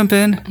 Can I jump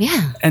in?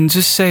 Yeah. And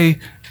just say,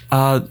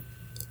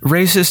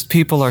 racist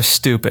people are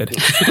stupid.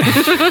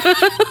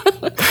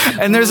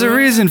 And there's a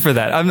reason for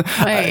that.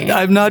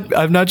 I'm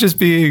not just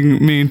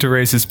being mean to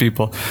racist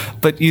people,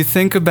 but you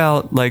think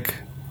about, like,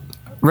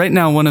 right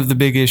now, one of the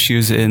big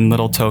issues in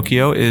Little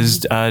Tokyo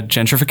is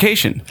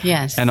gentrification.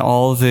 Yes. And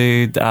all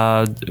the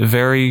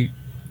very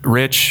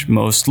rich,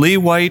 mostly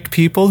white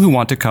people who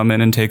want to come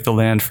in and take the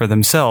land for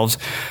themselves.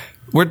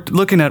 We're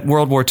looking at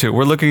World War II.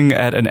 We're looking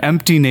at an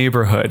empty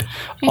neighborhood.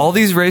 All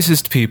these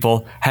racist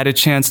people had a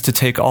chance to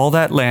take all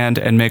that land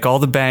and make all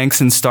the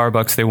banks and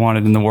Starbucks they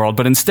wanted in the world.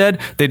 But instead,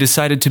 they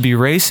decided to be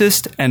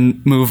racist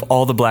and move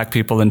all the black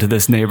people into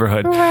this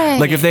neighborhood. Right.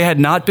 Like if they had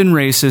not been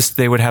racist,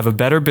 they would have a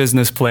better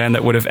business plan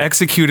that would have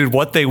executed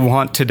what they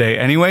want today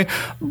anyway.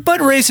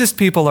 But racist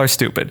people are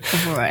stupid.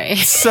 Right.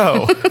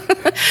 So.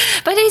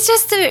 But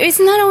it's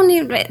not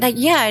only like,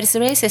 yeah, it's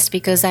racist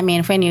because, I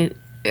mean,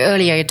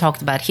 earlier you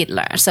talked about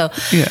Hitler. So,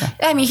 yeah.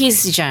 I mean,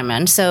 he's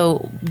German.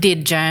 So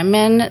did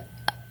German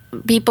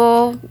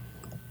people,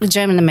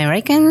 German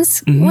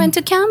Americans went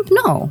to camp?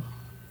 No.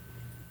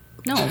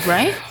 No,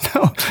 right?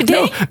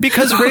 No,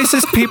 because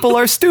racist people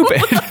are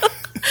stupid.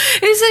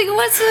 It's like,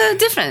 what's the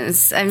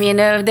difference? I mean,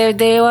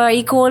 they were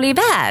equally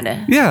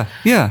bad.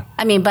 Yeah.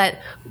 I mean, but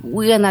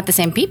we are not the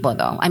same people,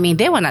 though. I mean,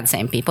 they were not the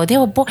same people. They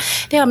were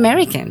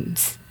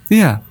Americans.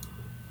 Yeah.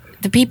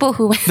 The people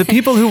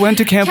who went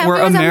to camp were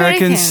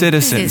American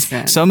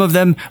citizens. Some of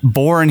them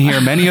born here,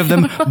 many of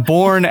them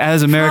born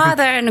as American.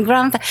 Father and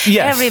grandfather,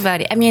 yes.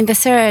 Everybody. I mean, the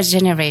third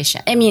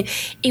generation. I mean,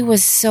 it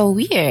was so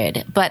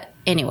weird. But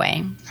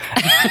anyway,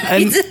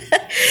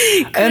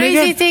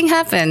 crazy thing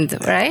happened,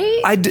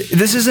 right?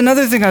 This is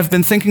another thing I've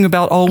been thinking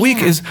about all week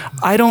is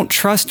I don't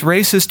trust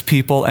racist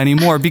people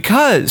anymore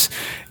because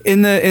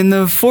in the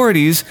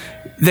 40s,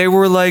 they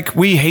were like,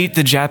 we hate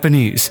the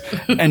Japanese.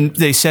 And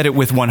they said it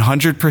with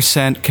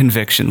 100%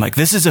 conviction. Like,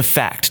 this is a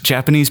fact.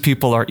 Japanese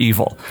people are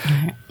evil.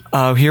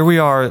 Here we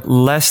are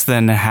less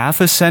than half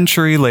a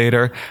century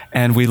later,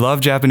 and we love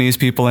Japanese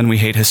people and we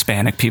hate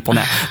Hispanic people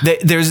now.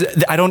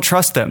 I don't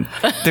trust them.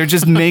 They're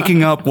just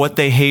making up what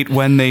they hate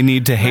when they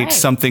need to hate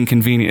something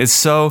convenient. It's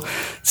so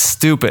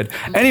stupid.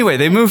 Anyway,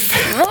 they moved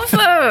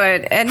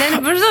forward. And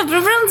then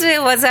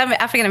Brunswick was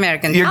African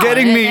American. You're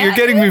getting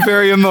me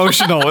very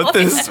emotional with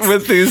this.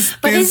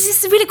 But it's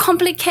just really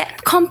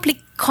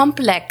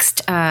complex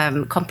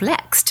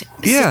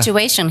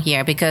situation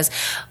here because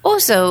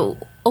also.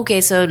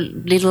 Okay, so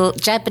little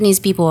Japanese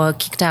people were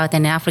kicked out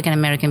and African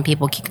American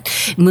people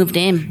moved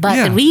in.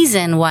 But the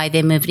reason why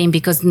they moved in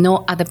because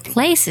no other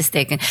places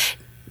they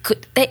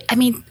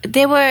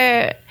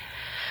were.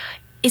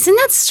 Isn't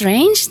that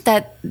strange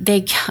that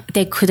they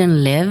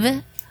couldn't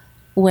live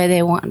where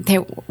they want,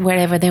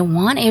 wherever they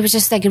want? It was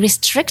just like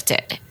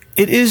restricted.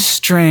 It is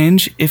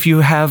strange if you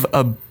have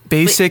a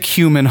basic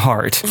human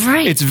heart.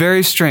 Right. It's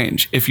very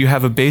strange if you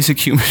have a basic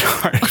human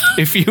heart.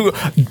 If you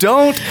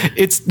don't,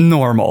 it's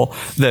normal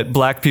that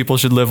black people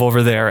should live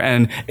over there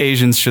and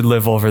Asians should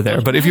live over there.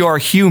 But if you are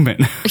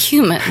human,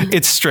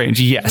 it's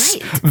strange.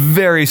 Yes. Right.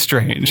 Very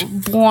strange.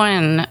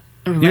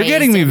 You're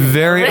getting me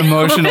very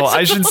emotional.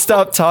 I should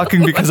stop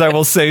talking because I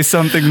will say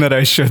something that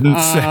I shouldn't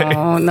say.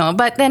 Oh, no.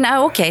 But then,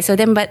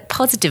 but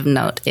positive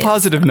note.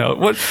 Positive note.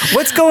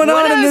 What's going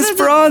on in this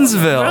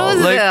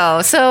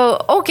Bronzeville?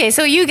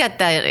 So you got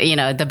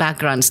the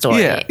background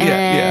story.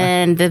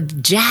 And the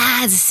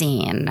jazz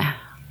scene.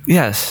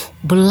 Yes.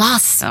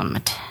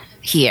 Blossomed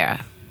here.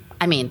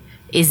 I mean,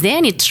 is there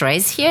any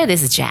trace here,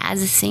 this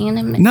jazz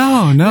scene?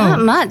 No.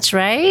 Not much,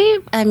 right?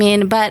 I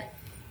mean, but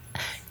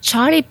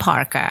Charlie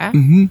Parker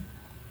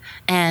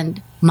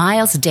and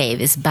Miles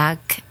Davis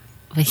back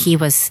when he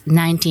was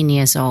 19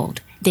 years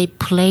old. They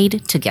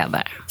played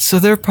together. So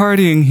they're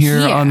partying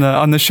here. on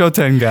the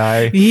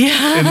Shotengai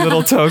in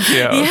Little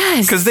Tokyo.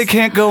 Yes. Because they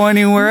can't go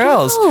anywhere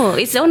else. No,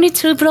 it's only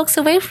 2 blocks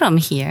away from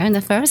here on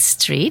the first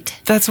street.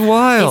 That's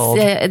wild.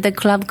 It's the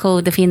club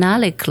called the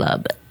Finale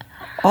Club.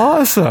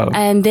 Awesome.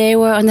 And they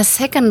were on the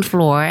second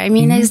floor. I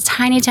mean, it's a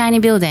tiny, tiny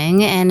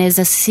building and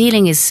the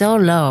ceiling is so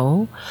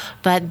low,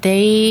 but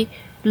they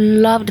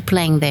loved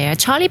playing there.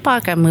 Charlie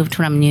Parker moved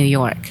from New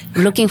York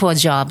looking for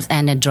jobs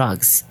and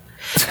drugs.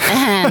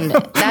 And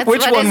that's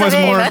which one was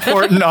more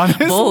important on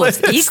his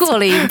list? Both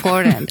equally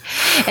important.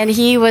 And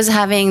he was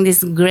having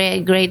this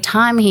great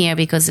time here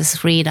because it's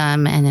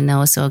freedom and then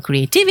also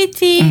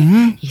creativity.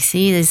 Mm-hmm. You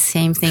see the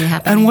same thing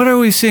happening. And what are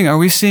we seeing? Are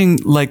we seeing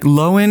like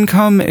low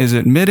income? Is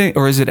it mid,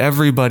 or is it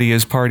everybody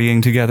is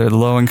partying together?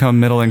 Low income,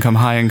 middle income,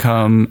 high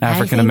income,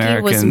 African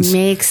Americans. It was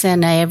mixed,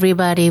 and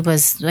everybody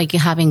was like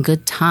having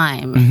good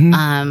time.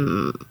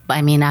 Mm-hmm.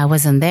 I mean, I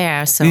wasn't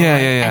there, so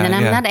and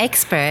I'm not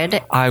expert.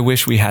 I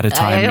wish we had a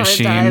time machine.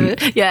 To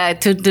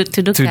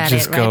look at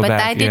it, right? But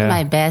I did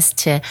my best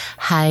to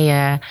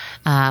hire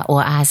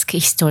or ask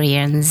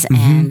historians,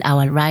 and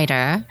our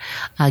writer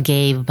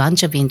gave a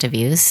bunch of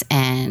interviews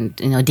and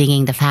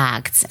digging the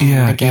facts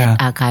and get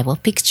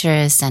archival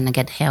pictures and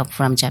get help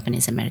from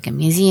Japanese American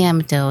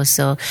Museum to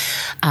also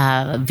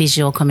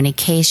visual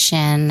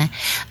communication.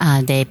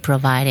 They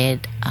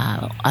provided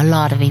a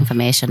lot of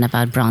information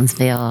about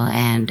Bronzeville,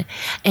 and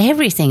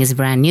everything is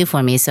brand new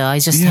for me. So I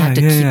just had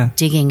to keep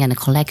digging and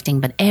collecting.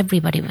 But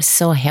everybody was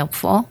so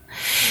helpful.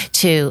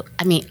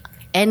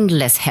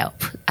 Endless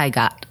help I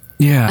got.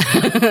 Yeah.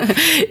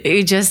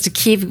 You just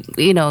keep,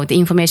 the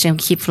information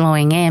keep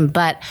flowing in.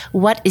 But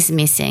what is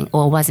missing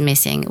or was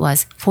missing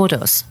was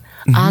photos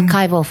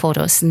archival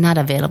photos not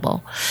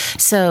available.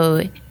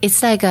 So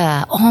it's like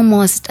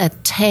almost a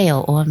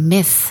tale or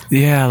myth.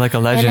 Yeah, like a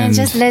legend. And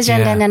then just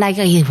legend, and then I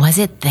go, was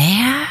it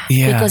there?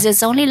 Yeah. Because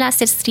it's only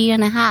lasted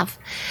 3.5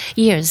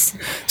 years.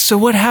 So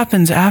what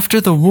happens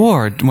after the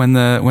war when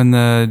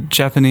the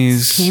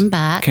Japanese came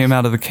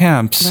out of the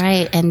camps?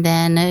 Right, and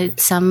then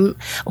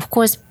of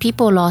course,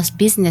 people lost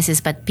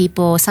businesses, but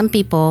some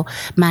people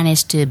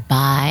managed to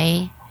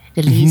buy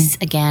the lease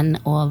again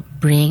or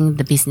bring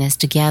the business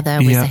together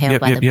with the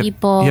help of other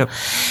people. Yep.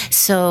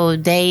 So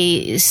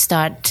they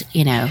start,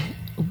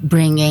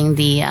 bringing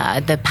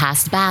the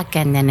past back,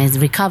 and then is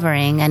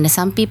recovering. And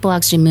some people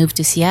actually moved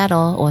to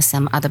Seattle or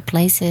some other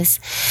places,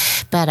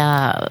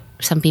 but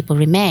some people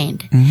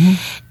remained.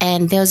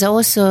 And there was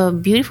also a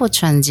beautiful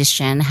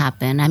transition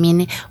happen. I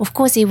mean, of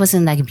course, it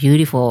wasn't like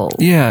beautiful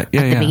at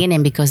the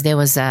beginning, because there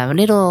was a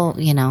little,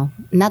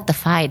 not the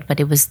fight, but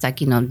it was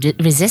like,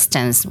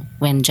 resistance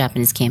when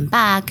Japanese came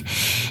back,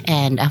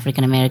 and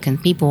African American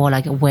people were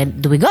like, where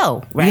do we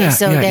go? Right.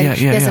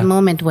 There's a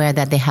moment where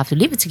that they have to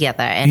live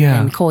together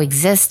and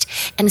coexist.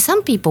 And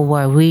some people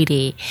were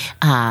really,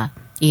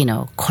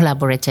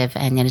 collaborative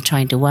and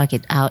trying to work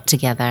it out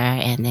together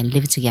and then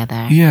live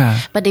together.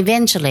 Yeah. But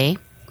eventually,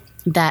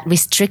 that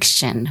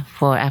restriction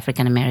for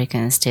African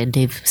Americans to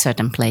live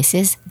certain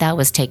places, that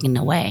was taken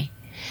away.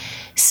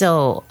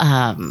 So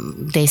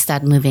they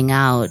start moving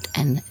out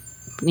and,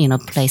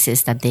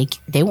 places that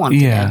they want to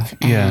live.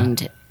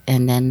 And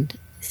then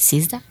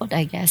seized out,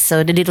 I guess.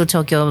 So the Little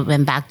Tokyo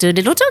went back to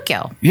Little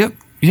Tokyo. Yep.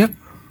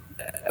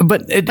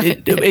 But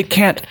it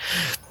can't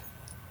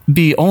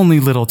be only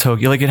Little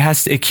Tokyo. Like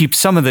it keeps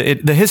some of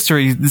the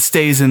history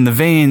stays in the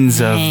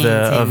veins of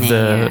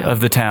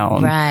the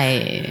town.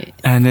 Right.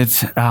 And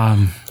it's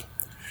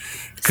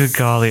good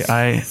golly,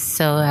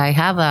 So I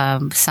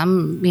have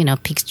some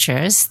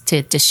pictures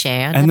to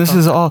share. And this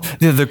is all.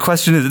 The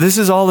question is, this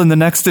is all in the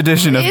next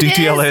edition of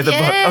DTLA the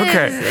book.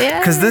 Okay,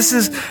 because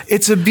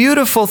it's a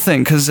beautiful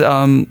thing. Because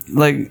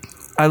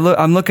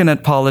I'm looking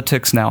at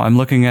politics now. I'm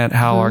looking at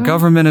how our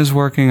government is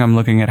working. I'm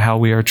looking at how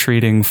we are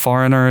treating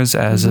foreigners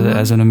as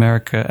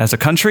a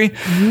country.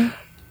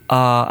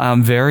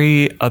 I'm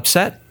very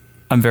upset.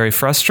 I'm very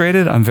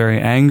frustrated. I'm very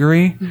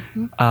angry.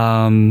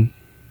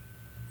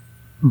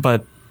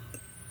 But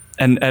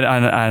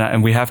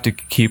we have to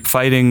keep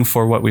fighting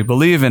for what we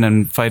believe in,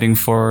 and fighting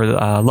for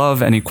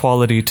love and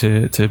equality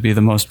to be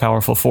the most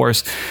powerful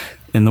force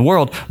in the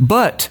world.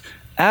 But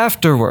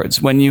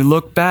afterwards, when you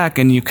look back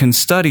and you can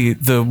study,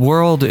 the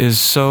world is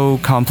so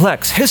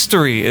complex.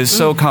 History is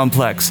so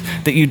complex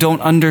that you don't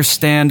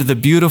understand the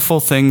beautiful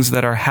things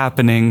that are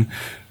happening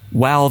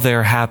while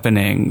they're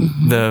happening.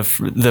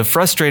 The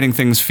frustrating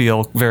things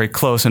feel very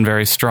close and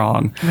very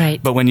strong.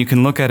 Right. But when you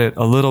can look at it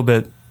a little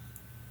bit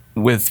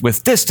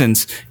with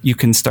distance, you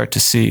can start to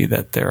see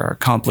that there are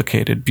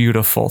complicated,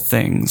 beautiful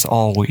things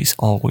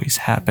always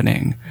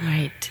happening.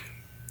 Right.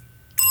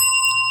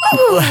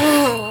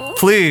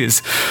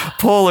 Please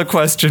pull a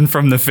question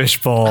from the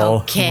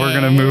fishbowl. Okay. We're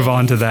going to move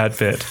on to that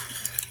bit.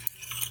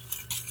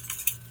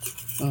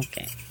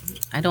 Okay.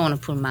 I don't want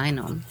to pull mine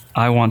on.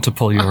 I want to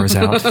pull yours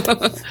out.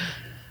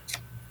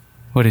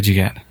 What did you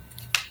get?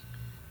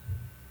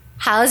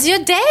 How's your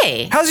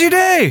day? How's your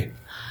day?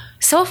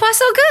 So far,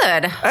 so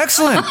good.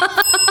 Excellent.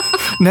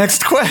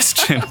 Next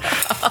question.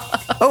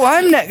 Oh,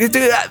 I'm next.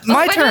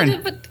 My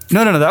turn.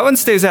 No. That one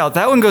stays out.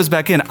 That one goes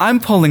back in. I'm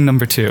pulling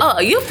number 2. Oh,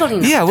 are you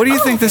pulling? Yeah. What do you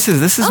think this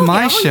is? This is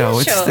my show.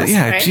 It's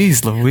right?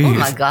 Geez, Louise. Oh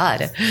my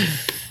God.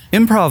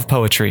 Improv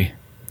poetry.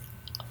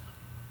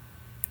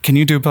 Can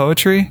you do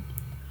poetry?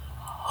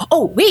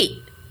 Oh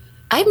wait,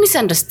 I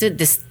misunderstood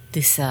this.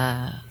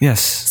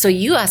 Yes. So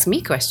you ask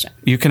me question.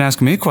 You can ask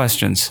me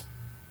questions.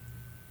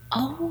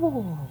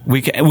 Oh.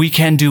 We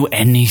can do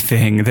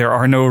anything. There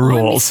are no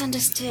rules. I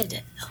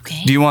misunderstood.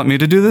 Okay. Do you want me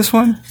to do this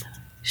one?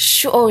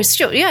 Sure.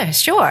 Yeah,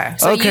 sure.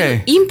 So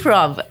okay. You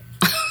improv.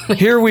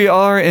 Here we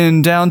are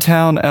in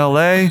downtown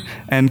LA,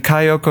 and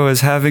Kayoko is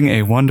having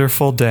a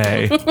wonderful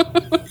day.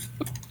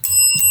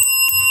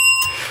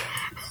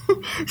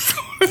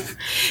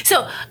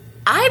 So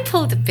I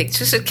pulled the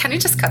picture. So can you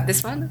just cut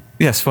this one?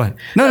 Yes. What?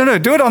 No.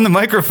 Do it on the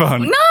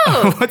microphone.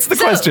 No. What's the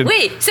question?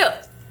 Wait. So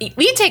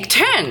we take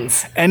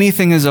turns.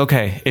 Anything is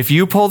okay. If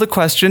you pull the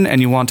question and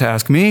you want to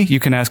ask me, you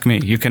can ask me.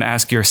 You can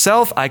ask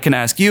yourself. I can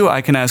ask you.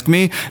 I can ask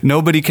me.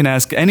 Nobody can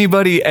ask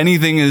anybody.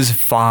 Anything is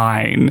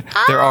fine.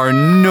 There are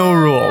no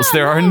rules.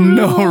 There are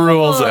no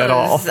rules at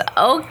all.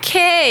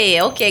 Okay,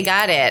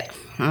 got it.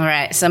 All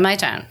right, so my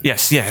turn.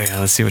 Yes, yeah.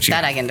 Let's see what you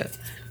got. That I can do.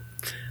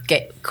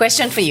 Okay,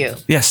 question for you.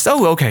 Yes.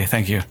 Oh, okay.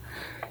 Thank you.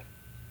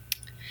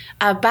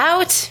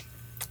 About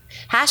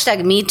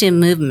 #MeToo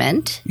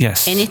movement.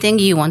 Yes. Anything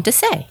you want to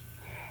say?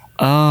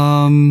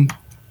 I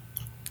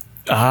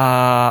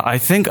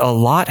think a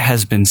lot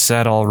has been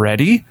said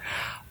already.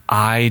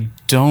 I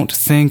don't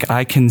think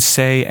I can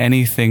say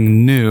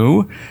anything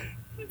new,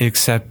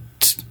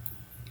 except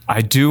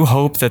I do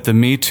hope that the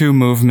Me Too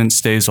movement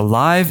stays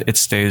alive, it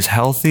stays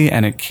healthy,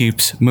 and it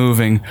keeps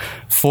moving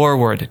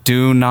forward.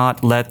 Do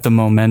not let the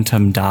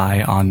momentum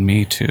die on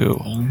Me Too.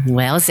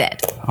 Well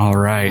said. All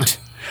right.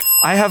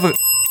 I have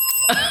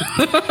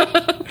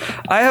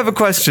a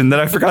question that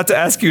I forgot to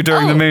ask you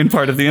during the main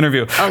part of the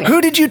interview. Okay.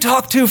 Who did you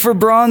talk to for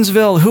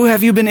Bronzeville? Who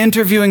have you been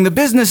interviewing? The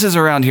businesses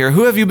around here?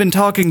 Who have you been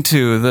talking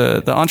to?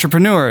 The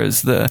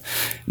entrepreneurs, the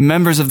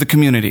members of the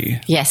community?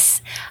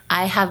 Yes,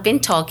 I have been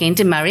talking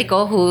to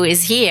Mariko, who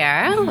is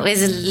here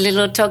with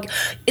Little Tokyo.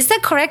 Is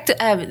that correct?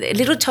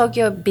 Little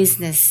Tokyo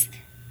Business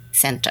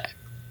Center.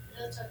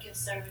 Little Tokyo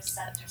Service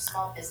Center,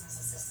 Small Business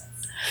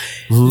Assistance.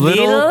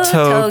 Little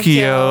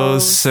Tokyo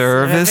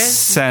Service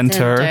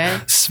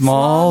Center,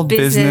 Small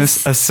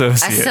Business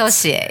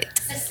Associate.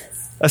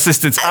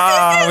 Assistants.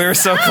 We were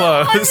so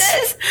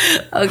close.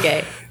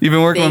 Okay. You've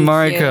been working with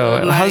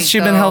Mariko. How's she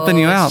been helping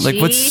you out?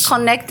 She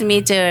connected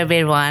me to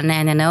everyone,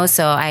 and then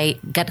also I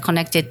got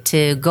connected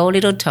to Go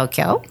Little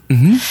Tokyo,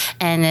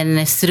 and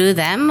then through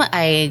them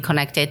I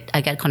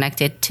got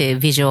connected to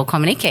visual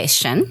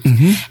communication,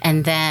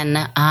 and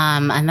then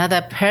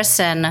another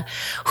person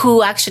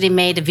who actually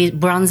made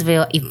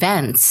Bronzeville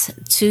events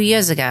 2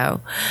 years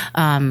ago,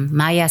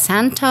 Maya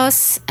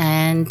Santos,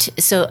 and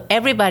so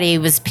everybody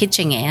was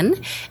pitching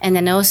in, and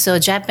then also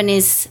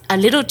Japanese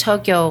Little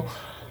Tokyo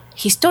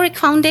Historic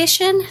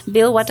Foundation,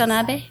 Bill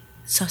Watanabe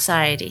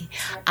Society.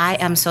 I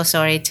am so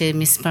sorry to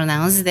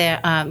mispronounce their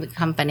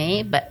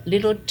company, but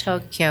Little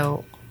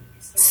Tokyo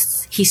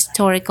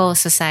Historical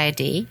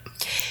Society,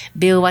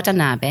 Bill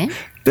Watanabe.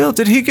 Bill,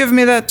 did he give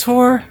me that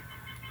tour?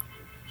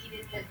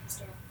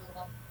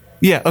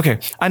 Yeah, okay.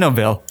 I know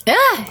Bill.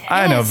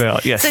 I know Bill,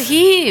 yes. So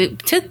he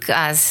took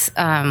us,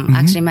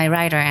 actually my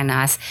writer and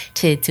us,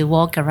 to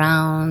walk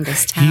around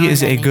this town. He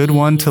is a good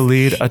one to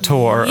lead a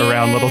tour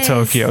around Little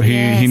Tokyo.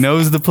 He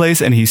knows the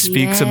place and he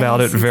speaks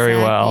about it very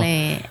well.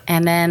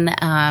 And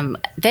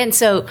then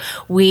so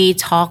we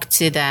talked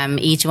to them,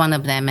 each one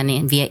of them,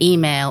 and via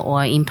email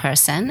or in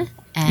person.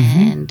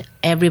 And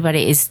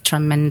everybody is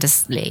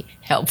tremendously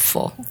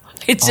helpful.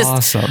 It's just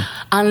awesome.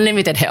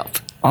 Unlimited help.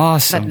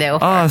 Awesome.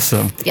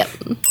 Awesome. Yep.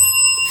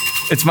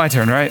 It's my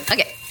turn, right?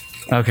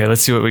 Okay,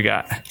 let's see what we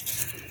got.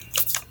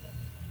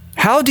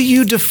 How do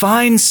you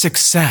define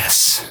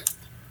success?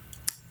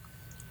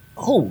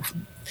 Oh.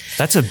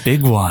 That's a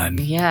big one.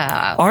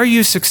 Yeah. Are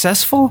you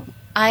successful?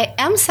 I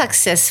am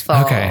successful.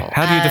 Okay.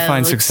 How do you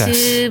define success?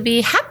 To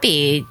be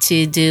happy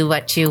to do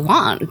what you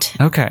want.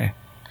 Okay.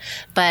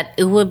 But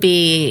it would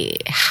be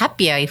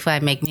happier if I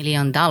make $1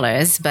 million,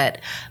 but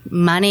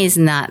money is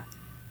not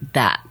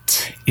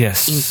that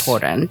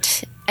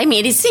important. I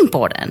mean, it's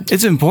important.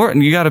 It's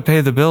important. You got to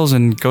pay the bills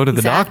and go to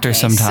the doctor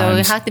sometimes. So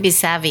you have to be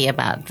savvy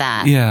about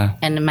that. Yeah.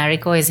 And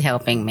Mariko is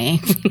helping me.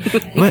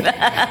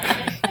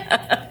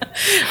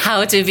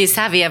 How to be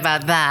savvy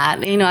about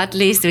that. At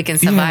least we can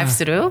survive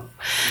through.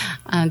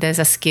 There's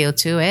a skill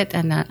to it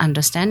and an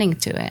understanding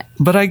to it.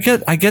 But I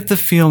get the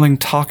feeling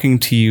talking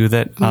to you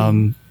that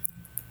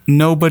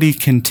nobody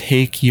can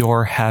take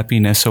your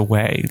happiness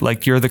away.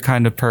 Like you're the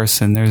kind of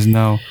person, there's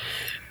no...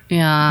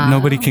 Yeah.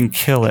 Nobody can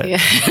kill it. Yeah.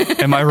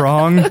 Am I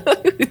wrong?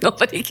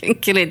 Nobody can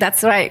kill it.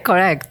 That's right.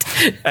 Correct.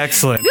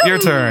 Excellent. Your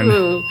turn.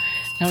 All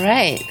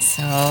right.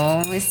 So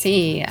let's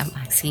see. I'm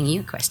asking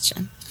you a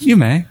question. You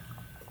may.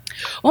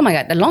 Oh my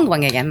God. The long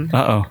one again.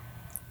 Uh-oh.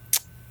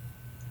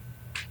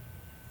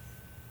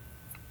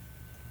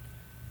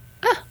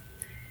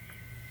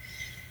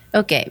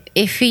 Okay.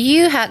 If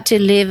you had to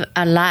live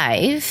a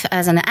life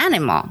as an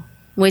animal,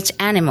 which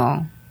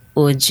animal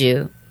would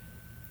you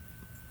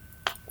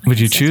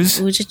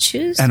choose? Would you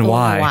choose? And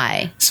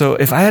why? So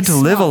if I had to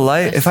live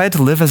if I had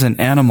to live as an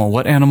animal,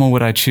 what animal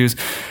would I choose?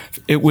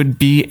 It would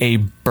be a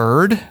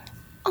bird.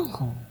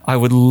 Oh. I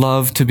would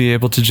love to be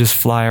able to just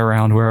fly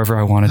around wherever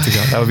I wanted to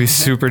go. That would be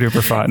super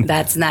duper fun.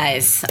 That's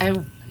nice.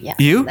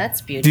 You? That's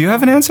beautiful. Do you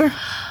have an answer?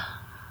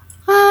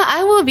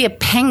 I will be a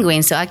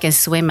penguin so I can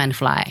swim and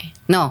fly.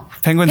 No.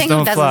 Penguins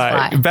don't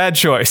fly. Bad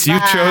choice. You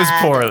chose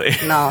poorly.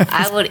 No,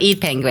 I will eat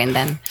penguin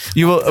then.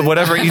 You will,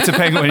 whatever eats a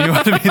penguin, you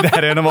want to be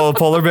that animal, a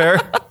polar bear?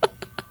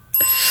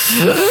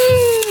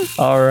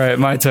 All right,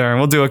 my turn.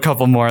 We'll do a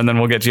couple more and then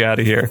we'll get you out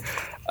of here.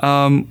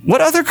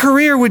 What other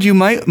career would you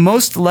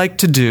most like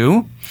to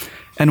do,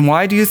 and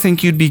why do you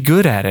think you'd be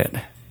good at it?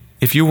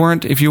 If you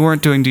weren't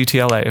doing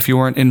DTLA, if you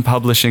weren't in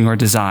publishing or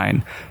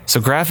design. So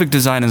graphic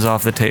design is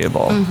off the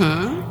table.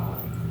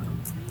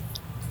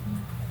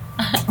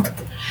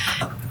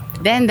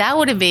 Then that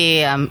would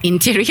be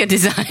interior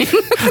design.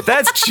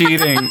 That's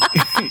cheating.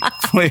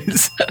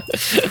 Please.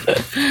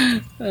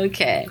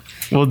 Okay.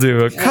 We'll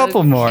do a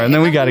couple more, and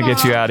then we got to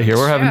get you out of here.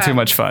 We're having too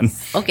much fun.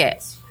 Okay.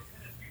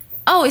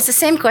 Oh, it's the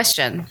same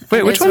question.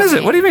 Wait, which one is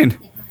it? What do you mean?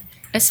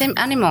 The same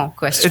animal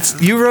question.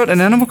 You wrote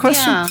an animal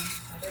question? Yeah.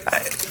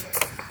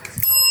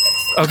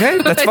 Okay,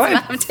 that's fine.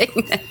 I'm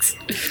taking next.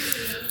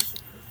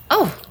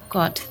 Oh,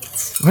 God.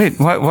 Wait,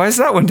 why is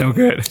that one no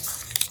good?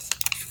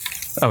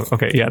 Oh,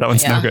 okay. Yeah, that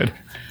one's no good.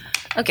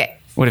 Okay.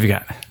 What have you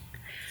got?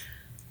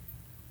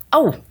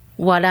 Oh,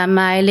 what am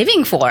I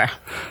living for?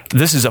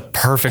 This is a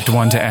perfect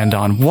one to end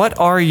on. What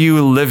are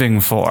you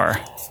living for?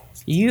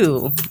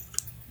 You.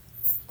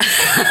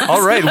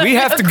 All right, we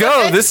have to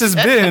go. This has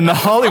been the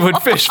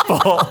Hollywood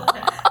Fishbowl.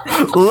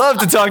 Love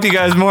to talk to you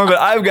guys more, but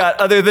I've got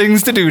other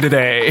things to do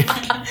today.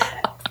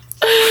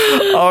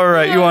 All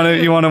right, you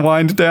want to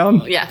wind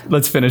down? Yeah.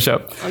 Let's finish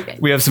up. Okay.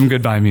 We have some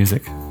goodbye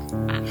music.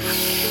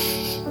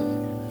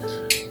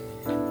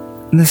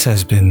 This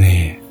has been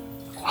the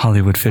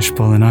Hollywood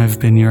Fishbowl, and I've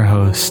been your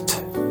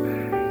host,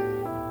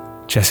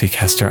 Jesse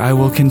Kester. I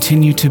will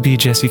continue to be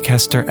Jesse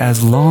Kester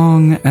as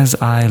long as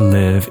I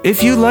live.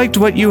 If you liked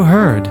what you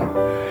heard,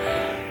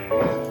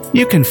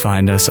 you can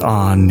find us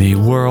on the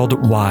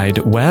World Wide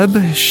Web.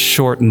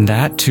 Shorten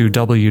that to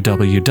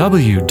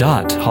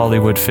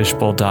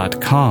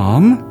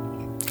www.hollywoodfishbowl.com.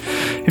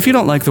 If you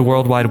don't like the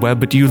World Wide Web,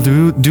 but you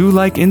do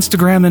like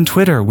Instagram and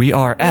Twitter, we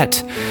are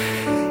at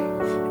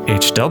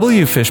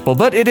HW Fishbowl.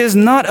 But it is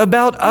not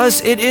about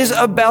us, it is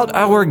about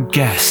our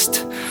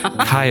guest.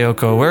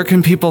 Kayoko, where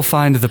can people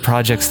find the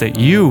projects that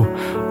you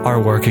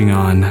are working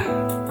on?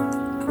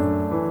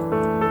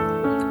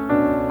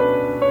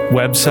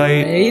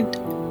 Website?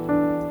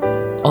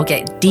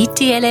 Okay,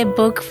 DTLA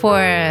book for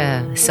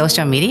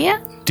social media.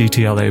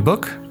 DTLA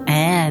book.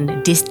 And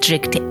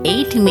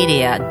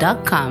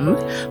district8media.com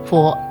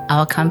for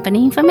our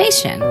company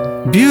information.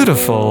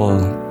 Beautiful.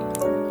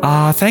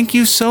 Thank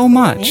you so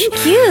much.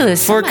 Thank you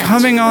so for much.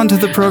 coming on to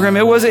the program.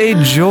 It was a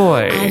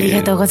joy. あり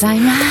がとうござい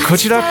ます。こ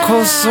ちら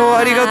こそ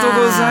ありがとうご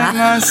ざい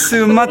ま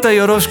す。また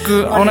よろし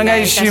くお願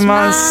いし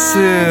ま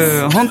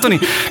す。本当に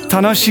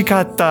楽し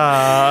かっ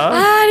た。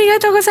ありが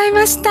とうござい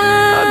まし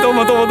た。どう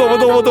も。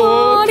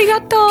あり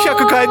がとう。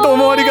100回どう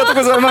もありがとう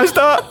ございまし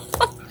た。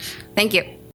Thank you.